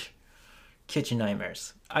binge, Kitchen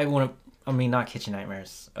Nightmares. Not Kitchen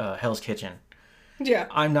Nightmares, Hell's Kitchen. Yeah.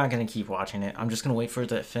 I'm not going to keep watching it. I'm just going to wait for it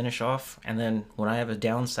to finish off, and then when I have a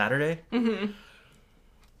down Saturday,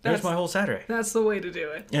 there's my whole Saturday. That's the way to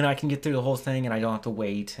do it. And I can get through the whole thing, and I don't have to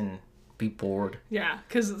wait and be bored. Yeah,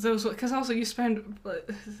 because also you spend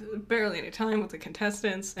barely any time with the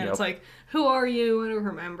contestants, and It's like, who are you? I don't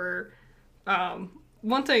remember.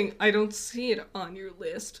 one thing, I don't see it on your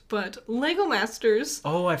list, but Lego Masters.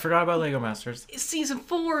 Oh, I forgot about Lego Masters. Season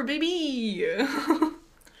 4, baby!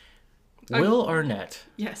 Will Arnett.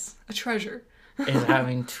 Yes, a treasure. Is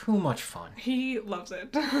having too much fun. He loves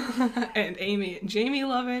it. And Amy and Jamie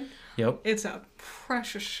love it. Yep. It's a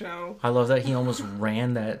precious show. I love that he almost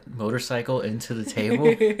ran that motorcycle into the table.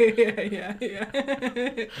 yeah.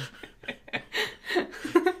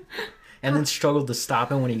 And then struggled to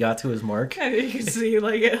stop him when he got to his mark. And you can see,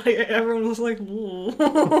 like everyone was like,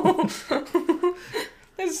 whoa.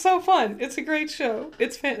 It's so fun. It's a great show.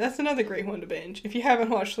 That's another great one to binge. If you haven't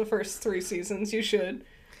watched the first 3 seasons, you should.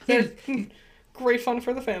 They're great fun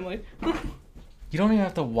for the family. You don't even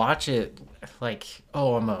have to watch it like,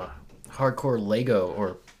 oh, I'm a hardcore Lego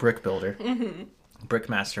or brick builder. Mm-hmm. Brick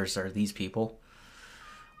masters are these people.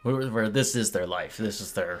 Where this is their life. This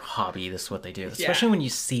is their hobby. This is what they do. Especially when you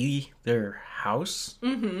see their house.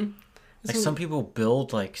 Mm-hmm. Like some people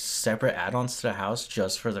build like separate add-ons to the house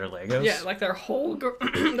just for their Legos. Yeah, like their whole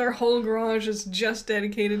garage is just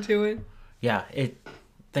dedicated to it. Yeah,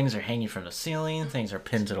 things are hanging from the ceiling. Things are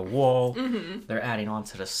pinned to the wall. Mm-hmm. They're adding on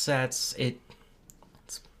to the sets.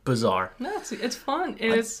 It's bizarre. No, it's fun.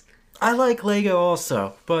 And I like Lego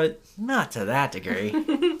also, but not to that degree.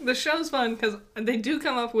 The show's fun because they do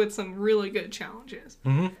come up with some really good challenges,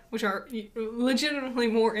 which are legitimately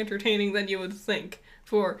more entertaining than you would think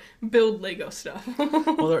for build Lego stuff.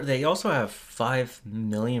 Well, they also have 5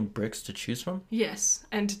 million bricks to choose from. Yes,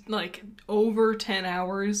 and like over 10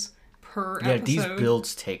 hours per episode. Yeah, these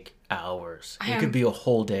builds take hours. It could be a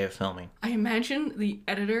whole day of filming. I imagine the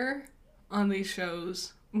editor on these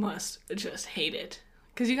shows must just hate it.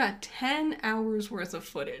 Because you got 10 hours worth of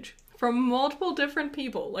footage from multiple different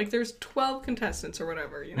people. Like, there's 12 contestants or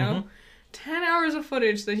whatever, you know? Mm-hmm. 10 hours of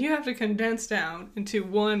footage that you have to condense down into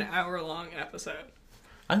 1 hour-long episode.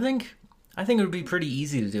 I think it would be pretty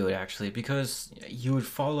easy to do it, actually, because you would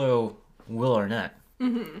follow Will Arnett.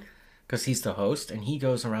 Mm-hmm. Because he's the host, and he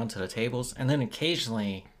goes around to the tables, and then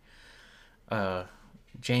occasionally,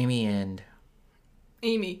 Jamie and...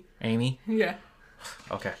 Amy? Yeah.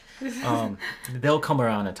 Okay. They'll come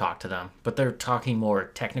around and talk to them, but they're talking more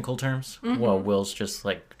technical terms, while Will's just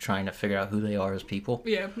like trying to figure out who they are as people.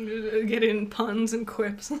 Yeah, get in puns and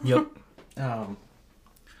quips. Yep.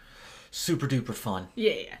 Super duper fun.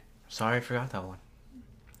 Yeah. Sorry I forgot that one.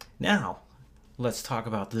 Now, let's talk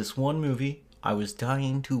about this one movie I was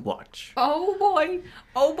dying to watch. Oh boy.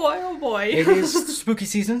 It is spooky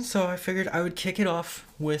season, so I figured I would kick it off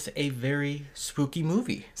with a very spooky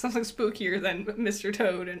movie. Something spookier than Mr.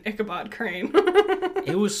 Toad and Ichabod Crane.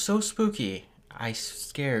 It was so spooky, I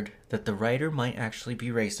scared that the writer might actually be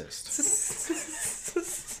racist.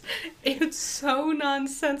 It's so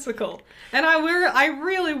nonsensical. And I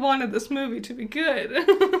really wanted this movie to be good.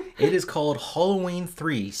 It is called Halloween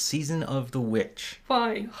 3, Season of the Witch.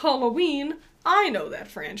 By Halloween, I know that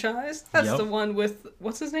franchise. That's the one with,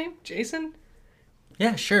 what's his name? Jason?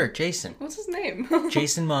 Yeah, sure, Jason. What's his name?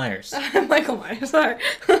 Jason Myers. Michael Myers, sorry.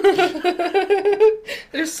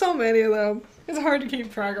 There's so many of them. It's hard to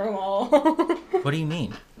keep track of them all. What do you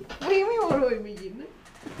mean? What do you mean, what do I mean?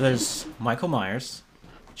 There's Michael Myers,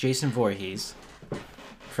 Jason Voorhees,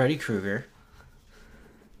 Freddy Krueger,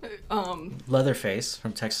 Leatherface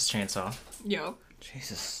from Texas Chainsaw. Yep.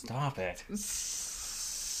 Jesus, stop it.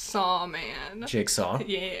 Sawman. Jigsaw.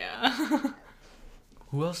 Yeah.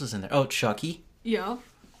 Who else is in there? Oh, Chucky. Yep.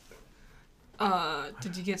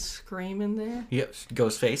 Did you get Scream in there? Yep.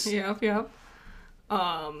 Ghostface. Yep.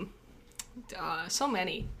 So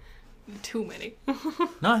many. Too many.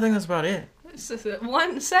 No, I think that's about it. It's just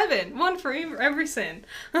 1 7. One for every sin.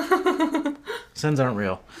 Sins aren't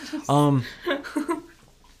real.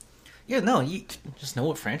 Yeah, no, you just know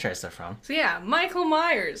what franchise they're from. So yeah, Michael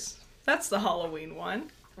Myers. That's the Halloween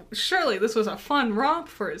one. Surely this was a fun romp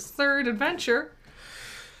for his 3rd adventure.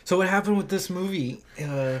 So what happened with this movie,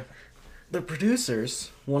 the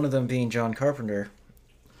producers, one of them being John Carpenter,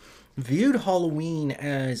 viewed Halloween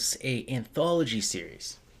as an anthology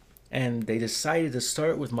series. And they decided to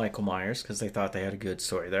start with Michael Myers because they thought they had a good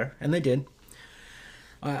story there. And they did.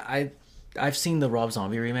 I've seen the Rob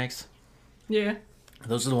Zombie remakes. Yeah.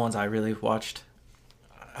 Those are the ones I really watched.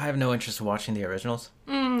 I have no interest in watching the originals.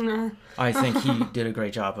 No. I think he did a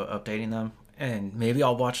great job of updating them. And maybe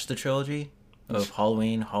I'll watch the trilogy of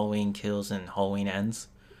Halloween, Halloween Kills, and Halloween Ends.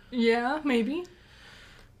 Yeah, maybe.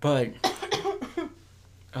 But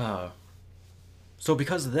So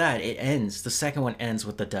because of that, the second one ends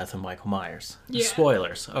with the death of Michael Myers. Yeah.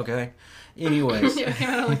 Spoilers, okay? Anyways. Yeah, it came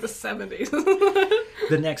out in like the 70s.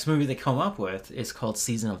 The next movie they come up with is called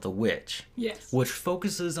Season of the Witch. Yes. Which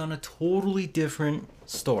focuses on a totally different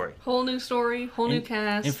story. Whole new story, whole new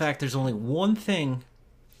cast. In fact, there's only one thing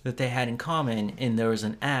that they had in common, and there was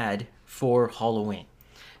an ad for Halloween.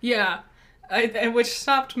 Yeah. Which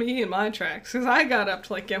stopped me in my tracks, because I got up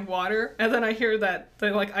to like get water, and then I hear the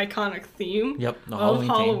like iconic theme of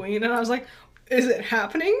Halloween, and I was like, is it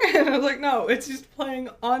happening? And I was like, no, it's just playing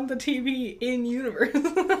on the TV in universe.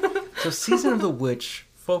 So Season of the Witch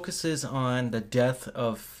focuses on the death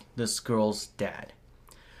of this girl's dad,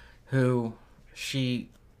 who she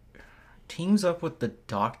teams up with the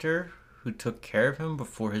doctor who took care of him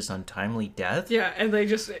before his untimely death. Yeah, and they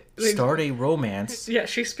start a romance. Yeah,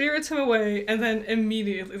 she spirits him away, and then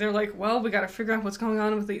immediately they're like, well, we gotta figure out what's going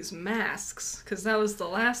on with these masks, because that was the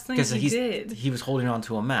last thing he did. He was holding on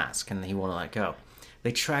to a mask, and he won't let go.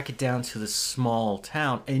 They track it down to this small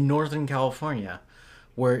town in Northern California,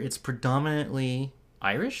 where it's predominantly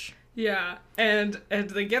Irish. Yeah, and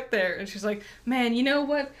they get there, and she's like, man, you know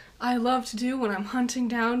what I love to do when I'm hunting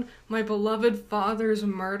down my beloved father's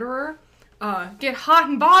murderer? Get hot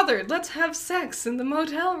and bothered. Let's have sex in the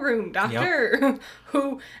motel room, doctor. Yep.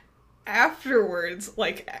 Who, afterwards,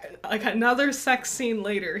 like another sex scene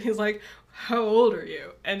later, he's like, how old are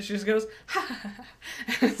you? And she just goes, ha ha ha.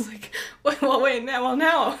 And it's like, wait,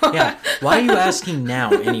 now. Yeah, why are you asking now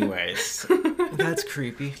anyways? That's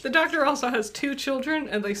creepy. The doctor also has 2 children,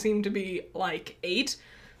 and they seem to be, like, 8.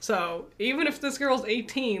 So, even if this girl's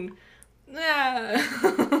 18,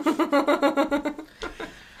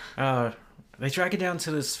 they track it down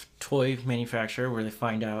to this toy manufacturer where they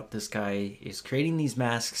find out this guy is creating these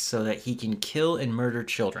masks so that he can kill and murder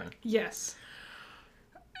children. Yes.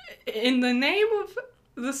 In the name of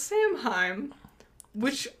the Samhain,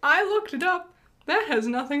 which I looked it up, that has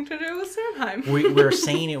nothing to do with Samhain. We're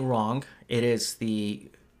saying it wrong. It is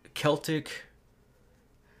the Celtic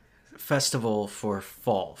festival for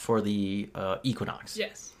fall, for the equinox.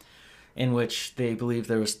 Yes. In which they believe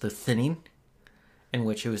there was the thinning, in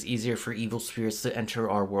which it was easier for evil spirits to enter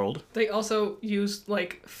our world. They also used,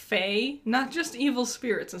 like, fae, not just evil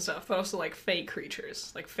spirits and stuff, but also, like, fae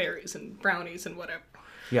creatures, like fairies and brownies and whatever.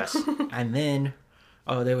 Yes. And then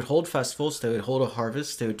they would hold festivals, they would hold a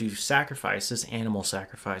harvest, they would do sacrifices, animal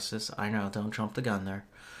sacrifices. I know, don't jump the gun there.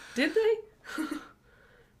 Did they?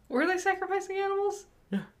 Were they sacrificing animals?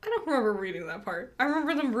 Yeah. I don't remember reading that part. I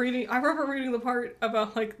remember reading the part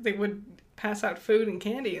about, like, they would pass out food and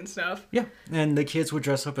candy and stuff. Yeah, and the kids would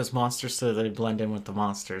dress up as monsters so they'd blend in with the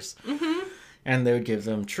monsters. Mm-hmm. And they would give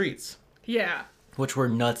them treats. Yeah. Which were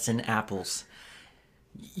nuts and apples.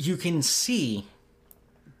 You can see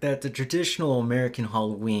that the traditional American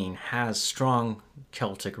Halloween has strong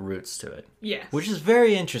Celtic roots to it. Yes. Which is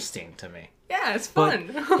very interesting to me. Yeah, it's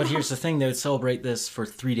fun. But here's the thing, they would celebrate this for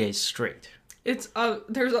 3 days straight.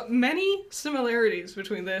 There's many similarities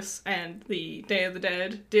between this and the Day of the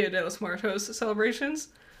Dead, Dia de los Muertos celebrations,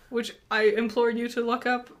 which I implore you to look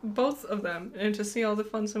up both of them and to see all the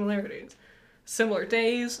fun similarities. Similar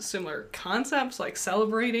days, similar concepts, like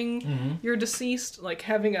celebrating your deceased, like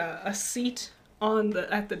having a seat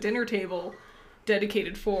at the dinner table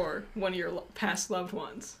dedicated for one of your past loved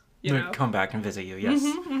ones. You know? Come back and visit you, yes.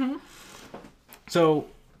 So,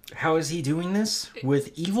 how is he doing this?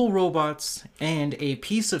 With evil robots and a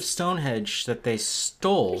piece of Stonehenge that they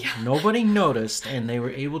stole. Yeah. Nobody noticed, and they were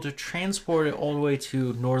able to transport it all the way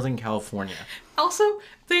to Northern California. Also,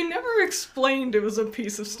 they never explained it was a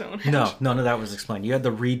piece of Stonehenge. No, none of that was explained. You had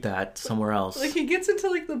to read that somewhere else. Like, he gets into,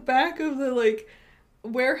 like, the back of the, like,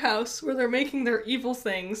 warehouse where they're making their evil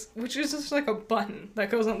things, which is just, like, a button that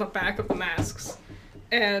goes on the back of the masks.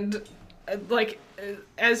 And, like,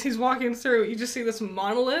 as he's walking through, you just see this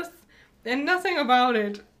monolith, and nothing about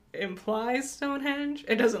it implies Stonehenge.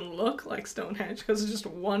 It doesn't look like Stonehenge, because it's just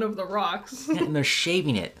one of the rocks. Yeah, and they're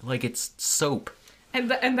shaving it like it's soap.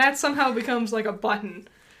 And that somehow becomes, like, a button.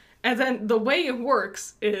 And then the way it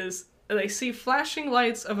works is they see flashing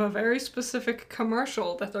lights of a very specific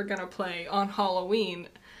commercial that they're gonna play on Halloween,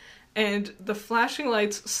 and the flashing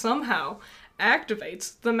lights somehow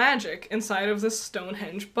activates the magic inside of this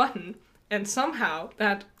Stonehenge button, and somehow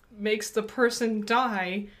that makes the person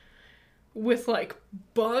die with, like,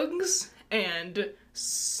 bugs and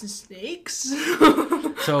snakes.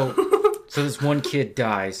 So this one kid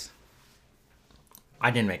dies. I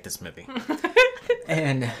didn't make this movie.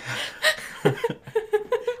 And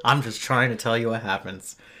I'm just trying to tell you what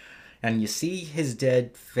happens. And you see his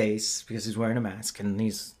dead face because he's wearing a mask, and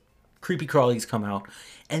these creepy crawlies come out.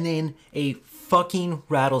 And then a fucking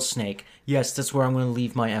rattlesnake. Yes, that's where I'm going to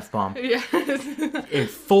leave my F-bomb. Yeah. A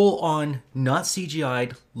full-on, not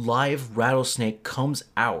CGI'd, live rattlesnake comes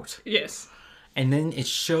out. Yes. And then it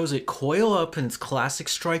shows it coil up in its classic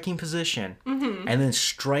striking position, and then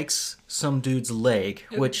strikes some dude's leg,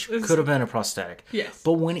 which could have been a prosthetic. Yes.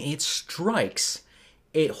 But when it strikes,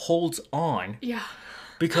 it holds on. Yeah.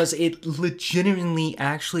 Because it legitimately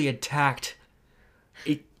actually attacked.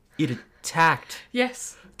 It attacked.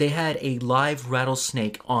 Yes. They had a live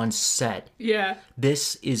rattlesnake on set. Yeah.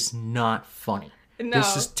 This is not funny. No.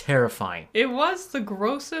 This is terrifying. It was the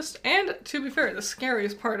grossest and, to be fair, the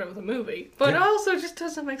scariest part of the movie. But it also just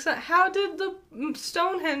doesn't make sense. How did the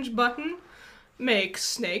Stonehenge button make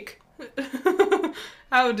snake?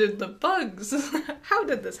 How did the bugs? How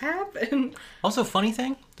did this happen? Also, funny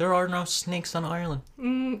thing, there are no snakes on Ireland.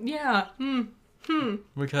 Yeah.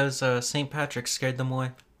 Because St. Patrick scared them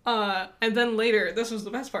away. And then later, this was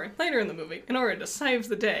the best part, later in the movie, in order to save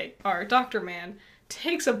the day, our Dr. Man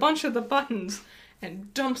takes a bunch of the buttons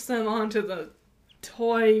and dumps them onto the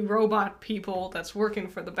toy robot people that's working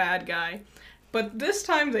for the bad guy. But this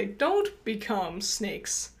time they don't become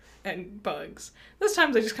snakes and bugs. This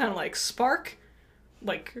time they just kind of like spark,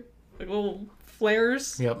 like little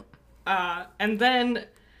flares. Yep. And then,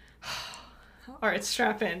 alright,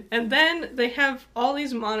 strap in. And then they have all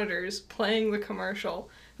these monitors playing the commercial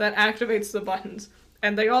that activates the buttons.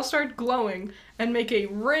 And they all start glowing and make a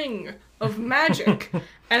ring of magic.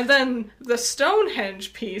 And then the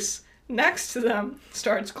Stonehenge piece next to them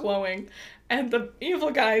starts glowing. And the evil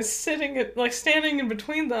guy's standing in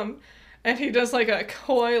between them. And he does like a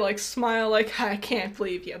coy, like smile, like, I can't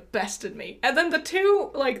believe you bested me. And then the two,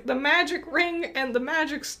 like the magic ring and the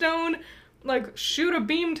magic stone, like shoot a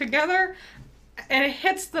beam together. And it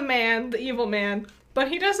hits the man, the evil man. But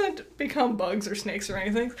he doesn't become bugs or snakes or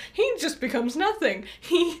anything. He just becomes nothing.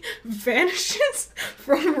 He vanishes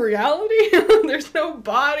from reality. There's no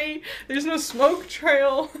body. There's no smoke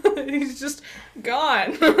trail. He's just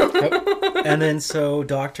gone. Yep. And then so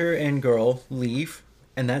Doctor and girl leave,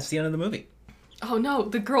 and that's the end of the movie. Oh no,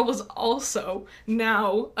 the girl was also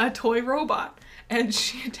now a toy robot. And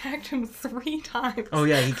she attacked him 3 times. Oh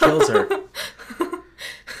yeah, he kills her.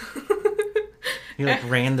 He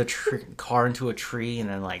like ran the car into a tree and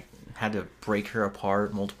then like had to break her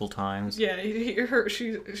apart multiple times. Yeah,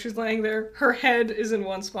 she's laying there. Her head is in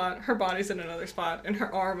one spot, her body's in another spot, and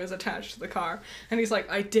her arm is attached to the car. And he's like,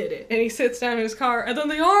 I did it. And he sits down in his car, and then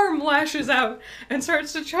the arm lashes out and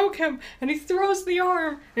starts to choke him. And he throws the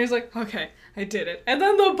arm, and he's like, okay, I did it. And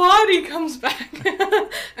then the body comes back.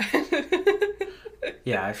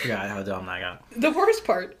 Yeah, I forgot how dumb that got. The worst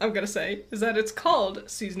part, I'm gonna say, is that it's called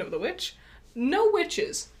Season of the Witch. No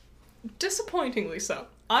witches. Disappointingly so.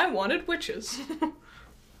 I wanted witches.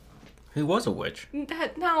 Who was a witch?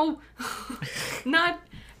 No.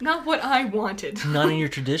 Not what I wanted. Not in your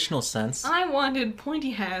traditional sense. I wanted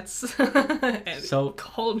pointy hats and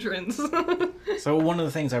cauldrons. So one of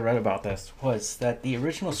the things I read about this was that the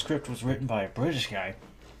original script was written by a British guy.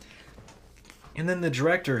 And then the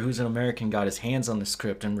director, who's an American, got his hands on the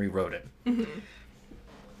script and rewrote it. Mm-hmm.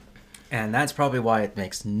 And that's probably why it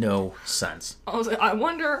makes no sense. I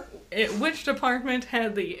wonder which department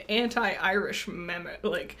had the anti-Irish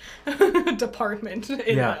department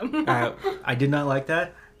in them. I did not like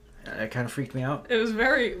that. It kind of freaked me out. It was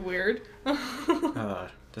very weird.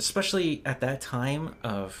 Especially at that time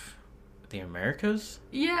of the Americas?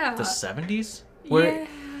 Yeah. The 70s? Where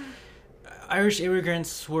Irish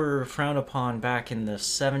immigrants were frowned upon back in the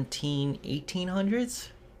 1800s?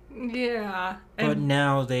 Yeah. But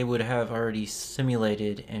now they would have already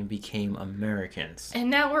assimilated and became Americans. And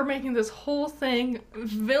now we're making this whole thing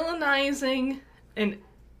villainizing an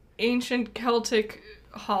ancient Celtic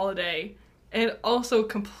holiday and also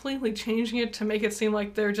completely changing it to make it seem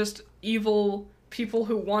like they're just evil people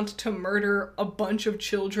who want to murder a bunch of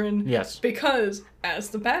children. Yes. Because, as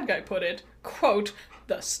the bad guy put it, quote,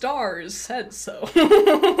 the stars said so.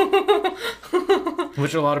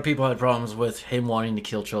 Which a lot of people had problems with him wanting to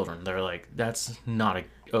kill children. They're like, that's not a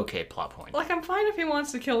okay plot point. Like, I'm fine if he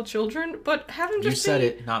wants to kill children, but have him just You said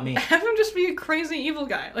it, not me. Have him just be a crazy evil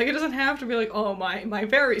guy. Like, it doesn't have to be like, oh, my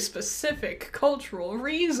very specific cultural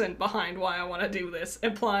reason behind why I want to do this,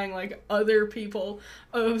 implying, like, other people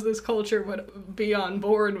of this culture would be on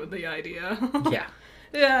board with the idea. Yeah.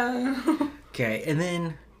 Yeah. Okay, and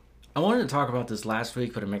then I wanted to talk about this last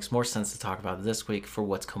week, but it makes more sense to talk about it this week for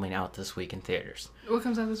what's coming out this week in theaters. What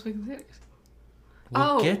comes out this week in theaters?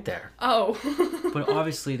 We'll get there. Oh. But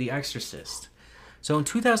obviously, The Exorcist. So in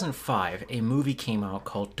 2005, a movie came out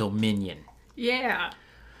called Dominion. Yeah.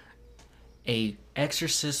 A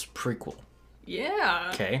Exorcist prequel.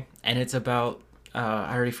 Yeah. Okay, and it's about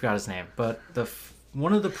I already forgot his name, but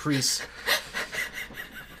one of the priests.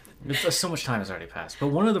 So much time has already passed, but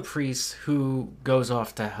one of the priests who goes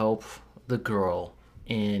off to help the girl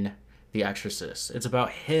in The Exorcist. It's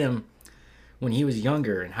about him when he was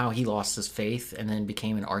younger and how he lost his faith and then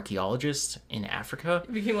became an archaeologist in Africa.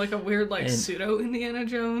 He became like a weird, like, pseudo Indiana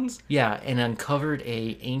Jones. Yeah, and uncovered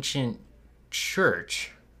a ancient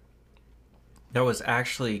church that was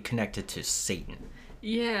actually connected to Satan.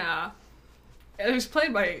 Yeah. It was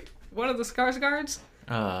played by one of the Skarsgårds.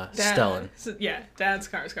 Stellan. Yeah, Dad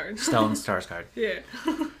Skarsgård. Stellan Skarsgård.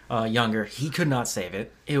 Yeah. Younger. He could not save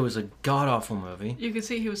it. It was a god-awful movie. You could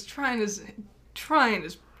see he was trying his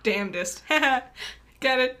damnedest.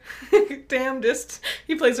 Get it? Damnedest.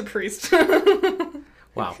 He plays a priest.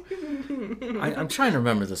 Wow. I'm trying to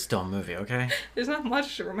remember this dumb movie, okay? There's not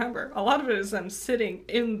much to remember. A lot of it is them sitting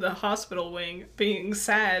in the hospital wing being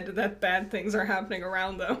sad that bad things are happening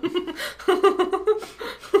around them.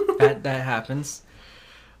 That happens.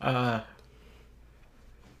 There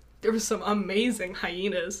was some amazing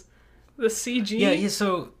hyenas. The CG. Yeah,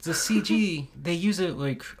 so the CG, they use it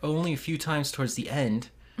like only a few times towards the end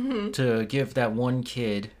to give that one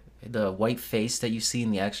kid the white face that you see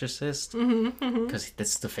in The Exorcist, because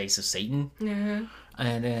that's the face of Satan. Yeah.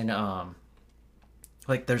 And then,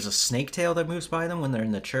 like, there's a snake tail that moves by them when they're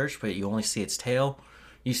in the church, but you only see its tail.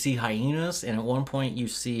 You see hyenas, and at one point you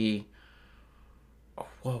see...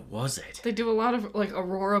 what was it? They do a lot of, like,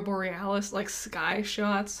 Aurora Borealis, like, sky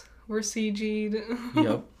shots were CG'd.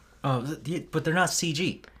 Yep. But they're not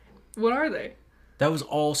CG. What are they? That was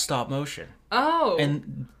all stop motion. Oh.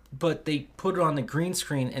 But they put it on the green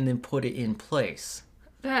screen and then put it in place.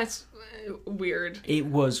 That's weird. It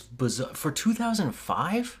was bizarre. For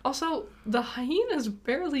 2005? Also, the hyenas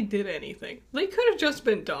barely did anything. They could have just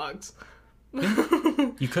been dogs.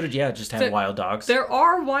 You could have, just had wild dogs. There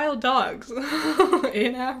are wild dogs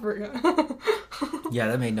in Africa. Yeah,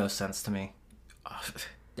 that made no sense to me.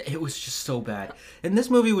 It was just so bad. And this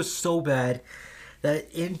movie was so bad that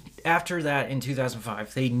after that, in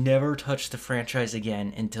 2005, they never touched the franchise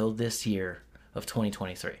again until this year of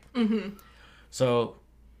 2023. Mm-hmm. So,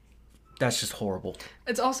 that's just horrible.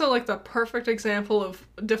 It's also like the perfect example of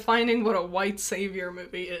defining what a white savior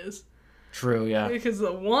movie is. True, yeah. Because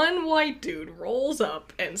the one white dude rolls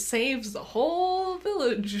up and saves the whole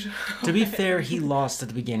village. To be fair, he lost at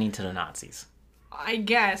the beginning to the Nazis. I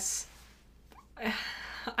guess. And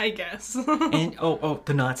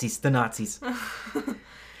the Nazis. The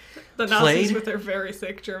Nazis with their very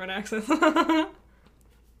thick German accents.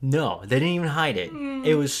 No, they didn't even hide it.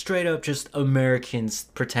 It was straight up just Americans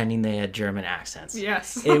pretending they had German accents.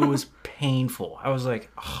 Yes. It was painful. I was like,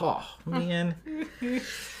 oh, man.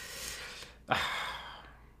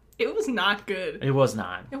 It was not good. It was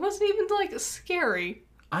not. It wasn't even, like, scary.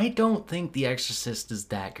 I don't think The Exorcist is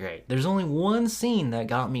that great. There's only one scene that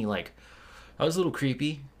got me, like, that was a little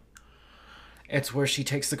creepy. It's where she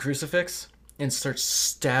takes the crucifix and starts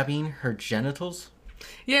stabbing her genitals.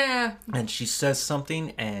 Yeah. And she says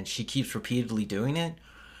something, and she keeps repeatedly doing it.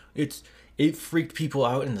 It freaked people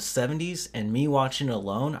out in the 70s, and me watching it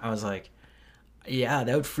alone, I was like, yeah,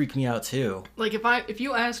 that would freak me out too. Like, if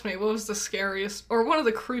you asked me what was the scariest, or one of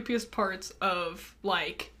the creepiest parts of,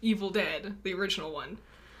 like, Evil Dead, the original one,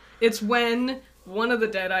 it's when one of the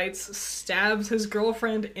Deadites stabs his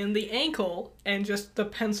girlfriend in the ankle, and just the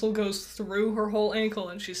pencil goes through her whole ankle,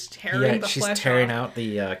 and she's tearing the flesh off. Yeah, she's tearing out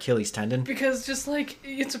the Achilles tendon. Because just, like,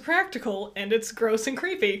 it's practical, and it's gross and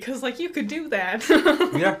creepy, because, like, you could do that.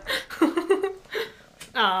 Yeah.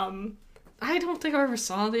 I don't think I ever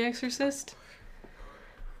saw The Exorcist.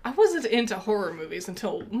 I wasn't into horror movies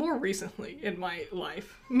until more recently in my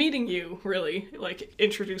life. Meeting you really, like,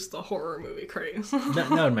 introduced the horror movie craze. That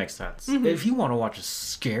would make sense. Mm-hmm. If you want to watch a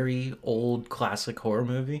scary, old, classic horror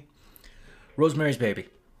movie, Rosemary's Baby.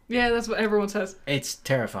 Yeah, that's what everyone says. It's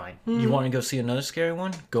terrifying. Mm-hmm. You want to go see another scary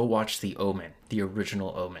one? Go watch The Omen, the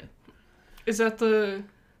original Omen. Is it,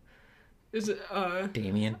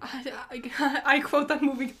 Damien? I quote that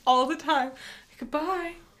movie all the time.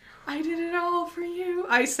 Goodbye. I did it all for you.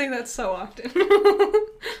 I say that so often.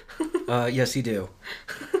 Yes, you do.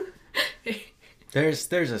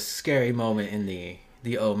 There's a scary moment in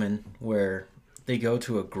the Omen where they go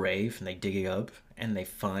to a grave and they dig it up and they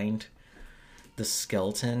find the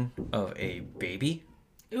skeleton of a baby.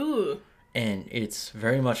 Ooh. And it's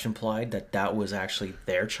very much implied that was actually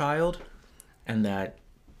their child and that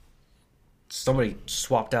somebody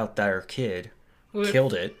swapped out their kid,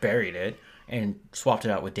 killed it, buried it, and swapped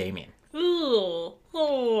it out with Damien. Ooh.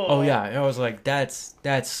 Oh yeah, I was like,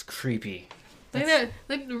 that's creepy. They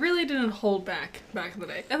really didn't hold back in the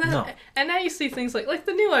day. And then, and now you see things like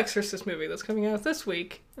the new Exorcist movie that's coming out this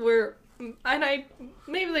week, where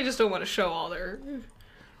maybe they just don't want to show all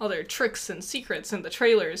their tricks and secrets in the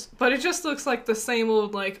trailers, but it just looks like the same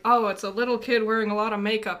old, it's a little kid wearing a lot of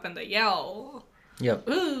makeup and they yell. Yep.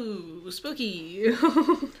 Ooh, spooky.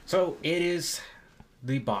 So it is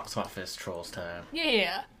the box office Trolls time.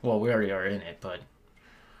 Yeah. Well, we already are in it, but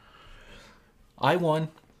I won.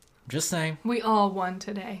 Just saying. We all won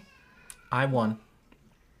today. I won.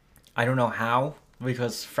 I don't know how,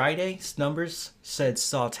 because Friday's numbers said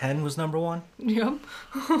Saw 10 was number one. Yep.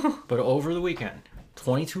 But over the weekend,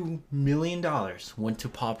 $22 million went to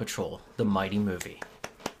Paw Patrol, the mighty movie.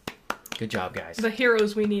 Good job, guys. The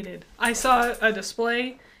heroes we needed. I saw a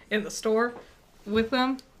display in the store with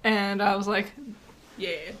them, and I was like,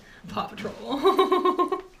 yeah, Paw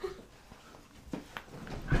Patrol.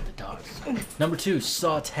 The dogs. Number 2,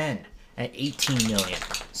 Saw 10 at $18 million.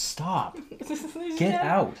 Stop. Get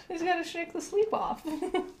out. He's got to shake the sleep off.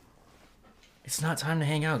 It's not time to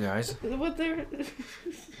hang out, guys. What they're...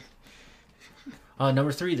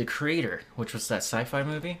 Number 3, The Creator, which was that sci-fi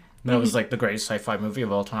movie. That was the greatest sci-fi movie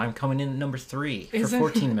of all time, coming in at number 3 for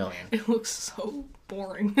 $14 million. It looks so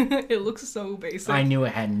boring. It looks so basic. I knew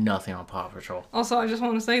it had nothing on Paw Patrol. Also, I just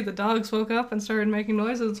want to say the dogs woke up and started making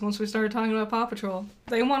noises once we started talking about Paw Patrol.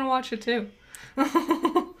 They want to watch it too.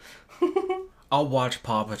 I'll watch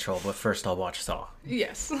Paw Patrol, but first I'll watch Saw.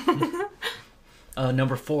 Yes.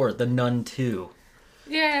 Number 4, The Nun 2.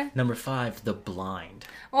 Yeah. Number 5, The Blind.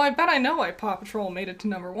 Well, I bet I know why Paw Patrol made it to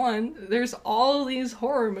number 1. There's all these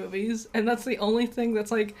horror movies, and that's the only thing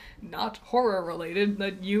that's, not horror related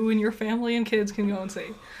that you and your family and kids can go and see.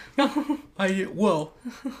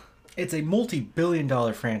 It's a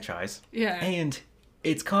multi-billion-dollar franchise. Yeah. And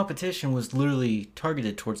its competition was literally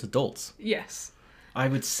targeted towards adults. Yes. I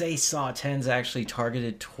would say Saw 10's actually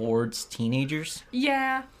targeted towards teenagers.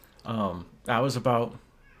 Yeah. I was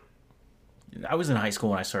in high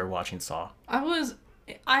school when I started watching Saw.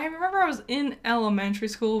 I remember I was in elementary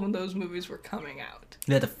school when those movies were coming out.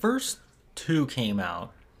 Yeah, the first 2 came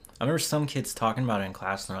out. I remember some kids talking about it in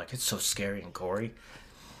class, and they're like, it's so scary and gory.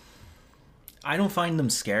 I don't find them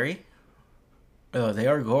scary. They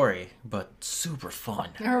are gory, but super fun.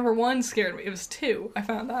 I remember 1 scared me. It was 2. I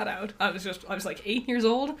found that out. I was 8 years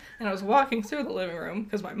old, and I was walking through the living room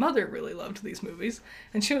because my mother really loved these movies,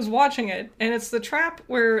 and she was watching it. And it's the trap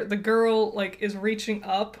where the girl is reaching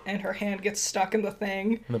up, and her hand gets stuck in the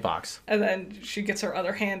thing, in the box, and then she gets her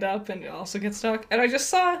other hand up, and it also gets stuck. And I just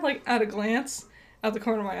saw at a glance out the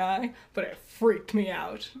corner of my eye, but it freaked me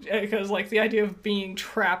out because the idea of being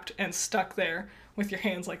trapped and stuck there with your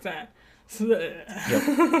hands like that.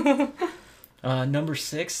 Yep. Number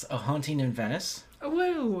 6, A Haunting in Venice.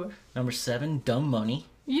 Woo. Number 7, Dumb Money.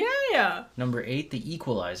 Yeah. Number 8, The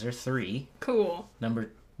Equalizer 3. Cool.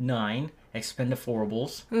 Number 9,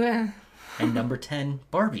 Expendables. Yeah. And number 10,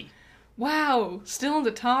 Barbie. Wow, still in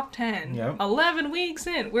the top 10. Yep. 11 weeks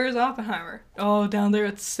in. Where's Oppenheimer? Oh, down there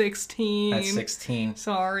at 16. At 16.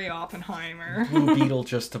 Sorry, Oppenheimer. Blue Beetle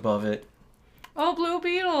just above it. Oh, Blue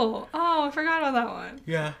Beetle. Oh, I forgot about that one.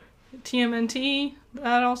 Yeah. TMNT,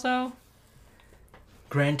 that also.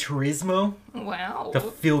 Gran Turismo. Wow. The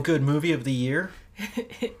feel-good movie of the year.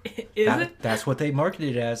 Is it? That's what they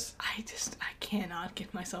marketed it as. I cannot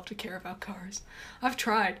get myself to care about Cars. I've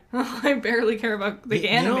tried. I barely care about the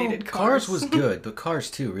animated Cars. Cars was good, but Cars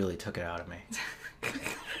 2 really took it out of me.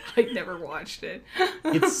 I never watched it.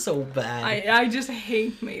 It's so bad. I just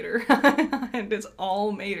hate Mater. And it's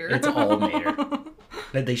all Mater. It's all Mater.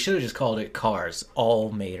 They should have just called it Cars,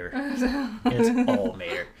 all Mater. It's all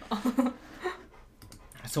Mater.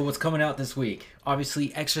 So what's coming out this week?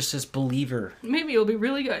 Obviously, Exorcist Believer. Maybe it'll be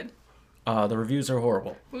really good. The reviews are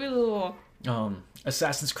horrible. Ugh.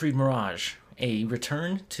 Assassin's Creed Mirage. A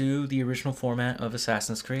return to the original format of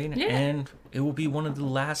Assassin's Creed. Yeah. And it will be one of the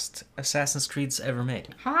last Assassin's Creeds ever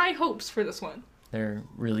made. High hopes for this one. They're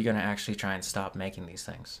really going to actually try and stop making these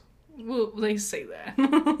things. Well, they say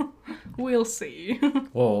that. We'll see.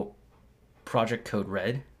 Well, Project Code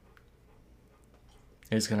Red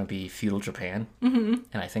is going to be feudal Japan. Mm-hmm.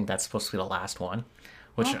 And I think that's supposed to be the last one.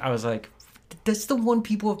 Which I was like, that's the one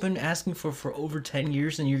people have been asking for over 10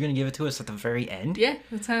 years, and you're going to give it to us at the very end? Yeah,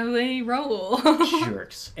 that's how they roll.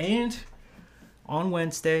 Jerks. And on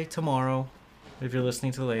Wednesday, tomorrow, if you're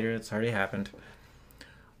listening to later, it's already happened,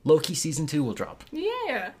 Loki Season 2 will drop.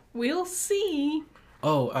 Yeah, we'll see.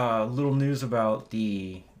 Oh, little news about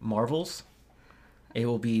the Marvels. It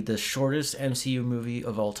will be the shortest MCU movie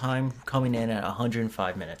of all time, coming in at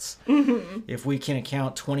 105 minutes. Mm-hmm. If we can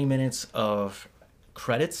account 20 minutes of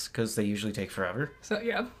credits, because they usually take forever. So,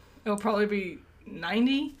 yeah. It'll probably be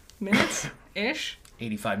 90 minutes-ish.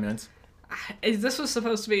 85 minutes. This was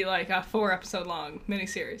supposed to be like a 4-episode long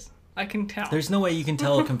miniseries. I can tell. There's no way you can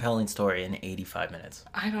tell a compelling story in 85 minutes.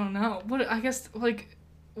 I don't know. I guess, like,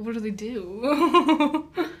 what do they do?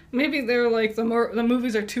 Maybe they're like, the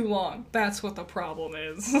movies are too long. That's what the problem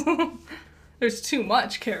is. There's too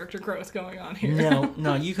much character growth going on here.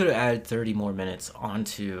 No, you could have added 30 more minutes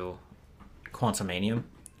onto Quantumanium.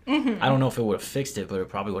 I don't know if it would have fixed it, but it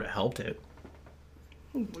probably would have helped it.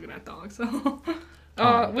 Looking at dogs.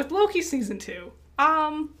 With Loki season 2,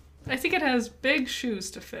 I think it has big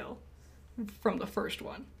shoes to fill from the first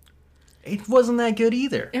one. It wasn't that good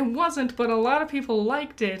either. It wasn't, but a lot of people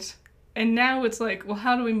liked it, and now it's like, well,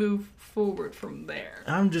 how do we move forward from there?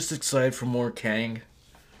 I'm just excited for more Kang.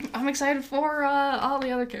 I'm excited for all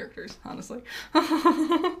the other characters, honestly.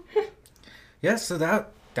 Yeah, so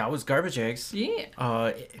that was Garbage Eggs.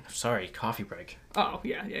 Yeah. Sorry, coffee break. Oh,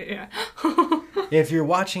 yeah. If you're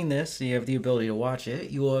watching this, you have the ability to watch it,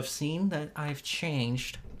 you will have seen that I've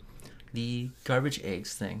changed the Garbage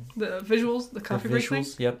Eggs thing. The visuals, the coffee break thing?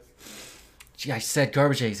 Yep. Gee, I said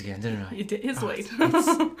Garbage Eggs again, didn't I? It's late.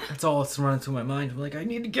 That's all that's running through my mind. I'm like, I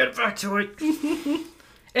need to get back to it.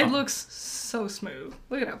 It looks so smooth.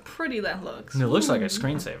 Look at how pretty that looks. And it looks like a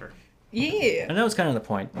screensaver. Yeah. And that was kind of the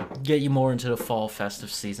point. Get you more into the fall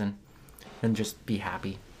festive season and just be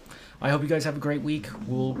happy. I hope you guys have a great week.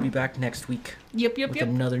 We'll be back next week. Yep. With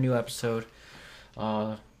another new episode.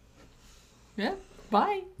 Yeah.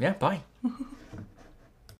 Bye. Yeah, bye.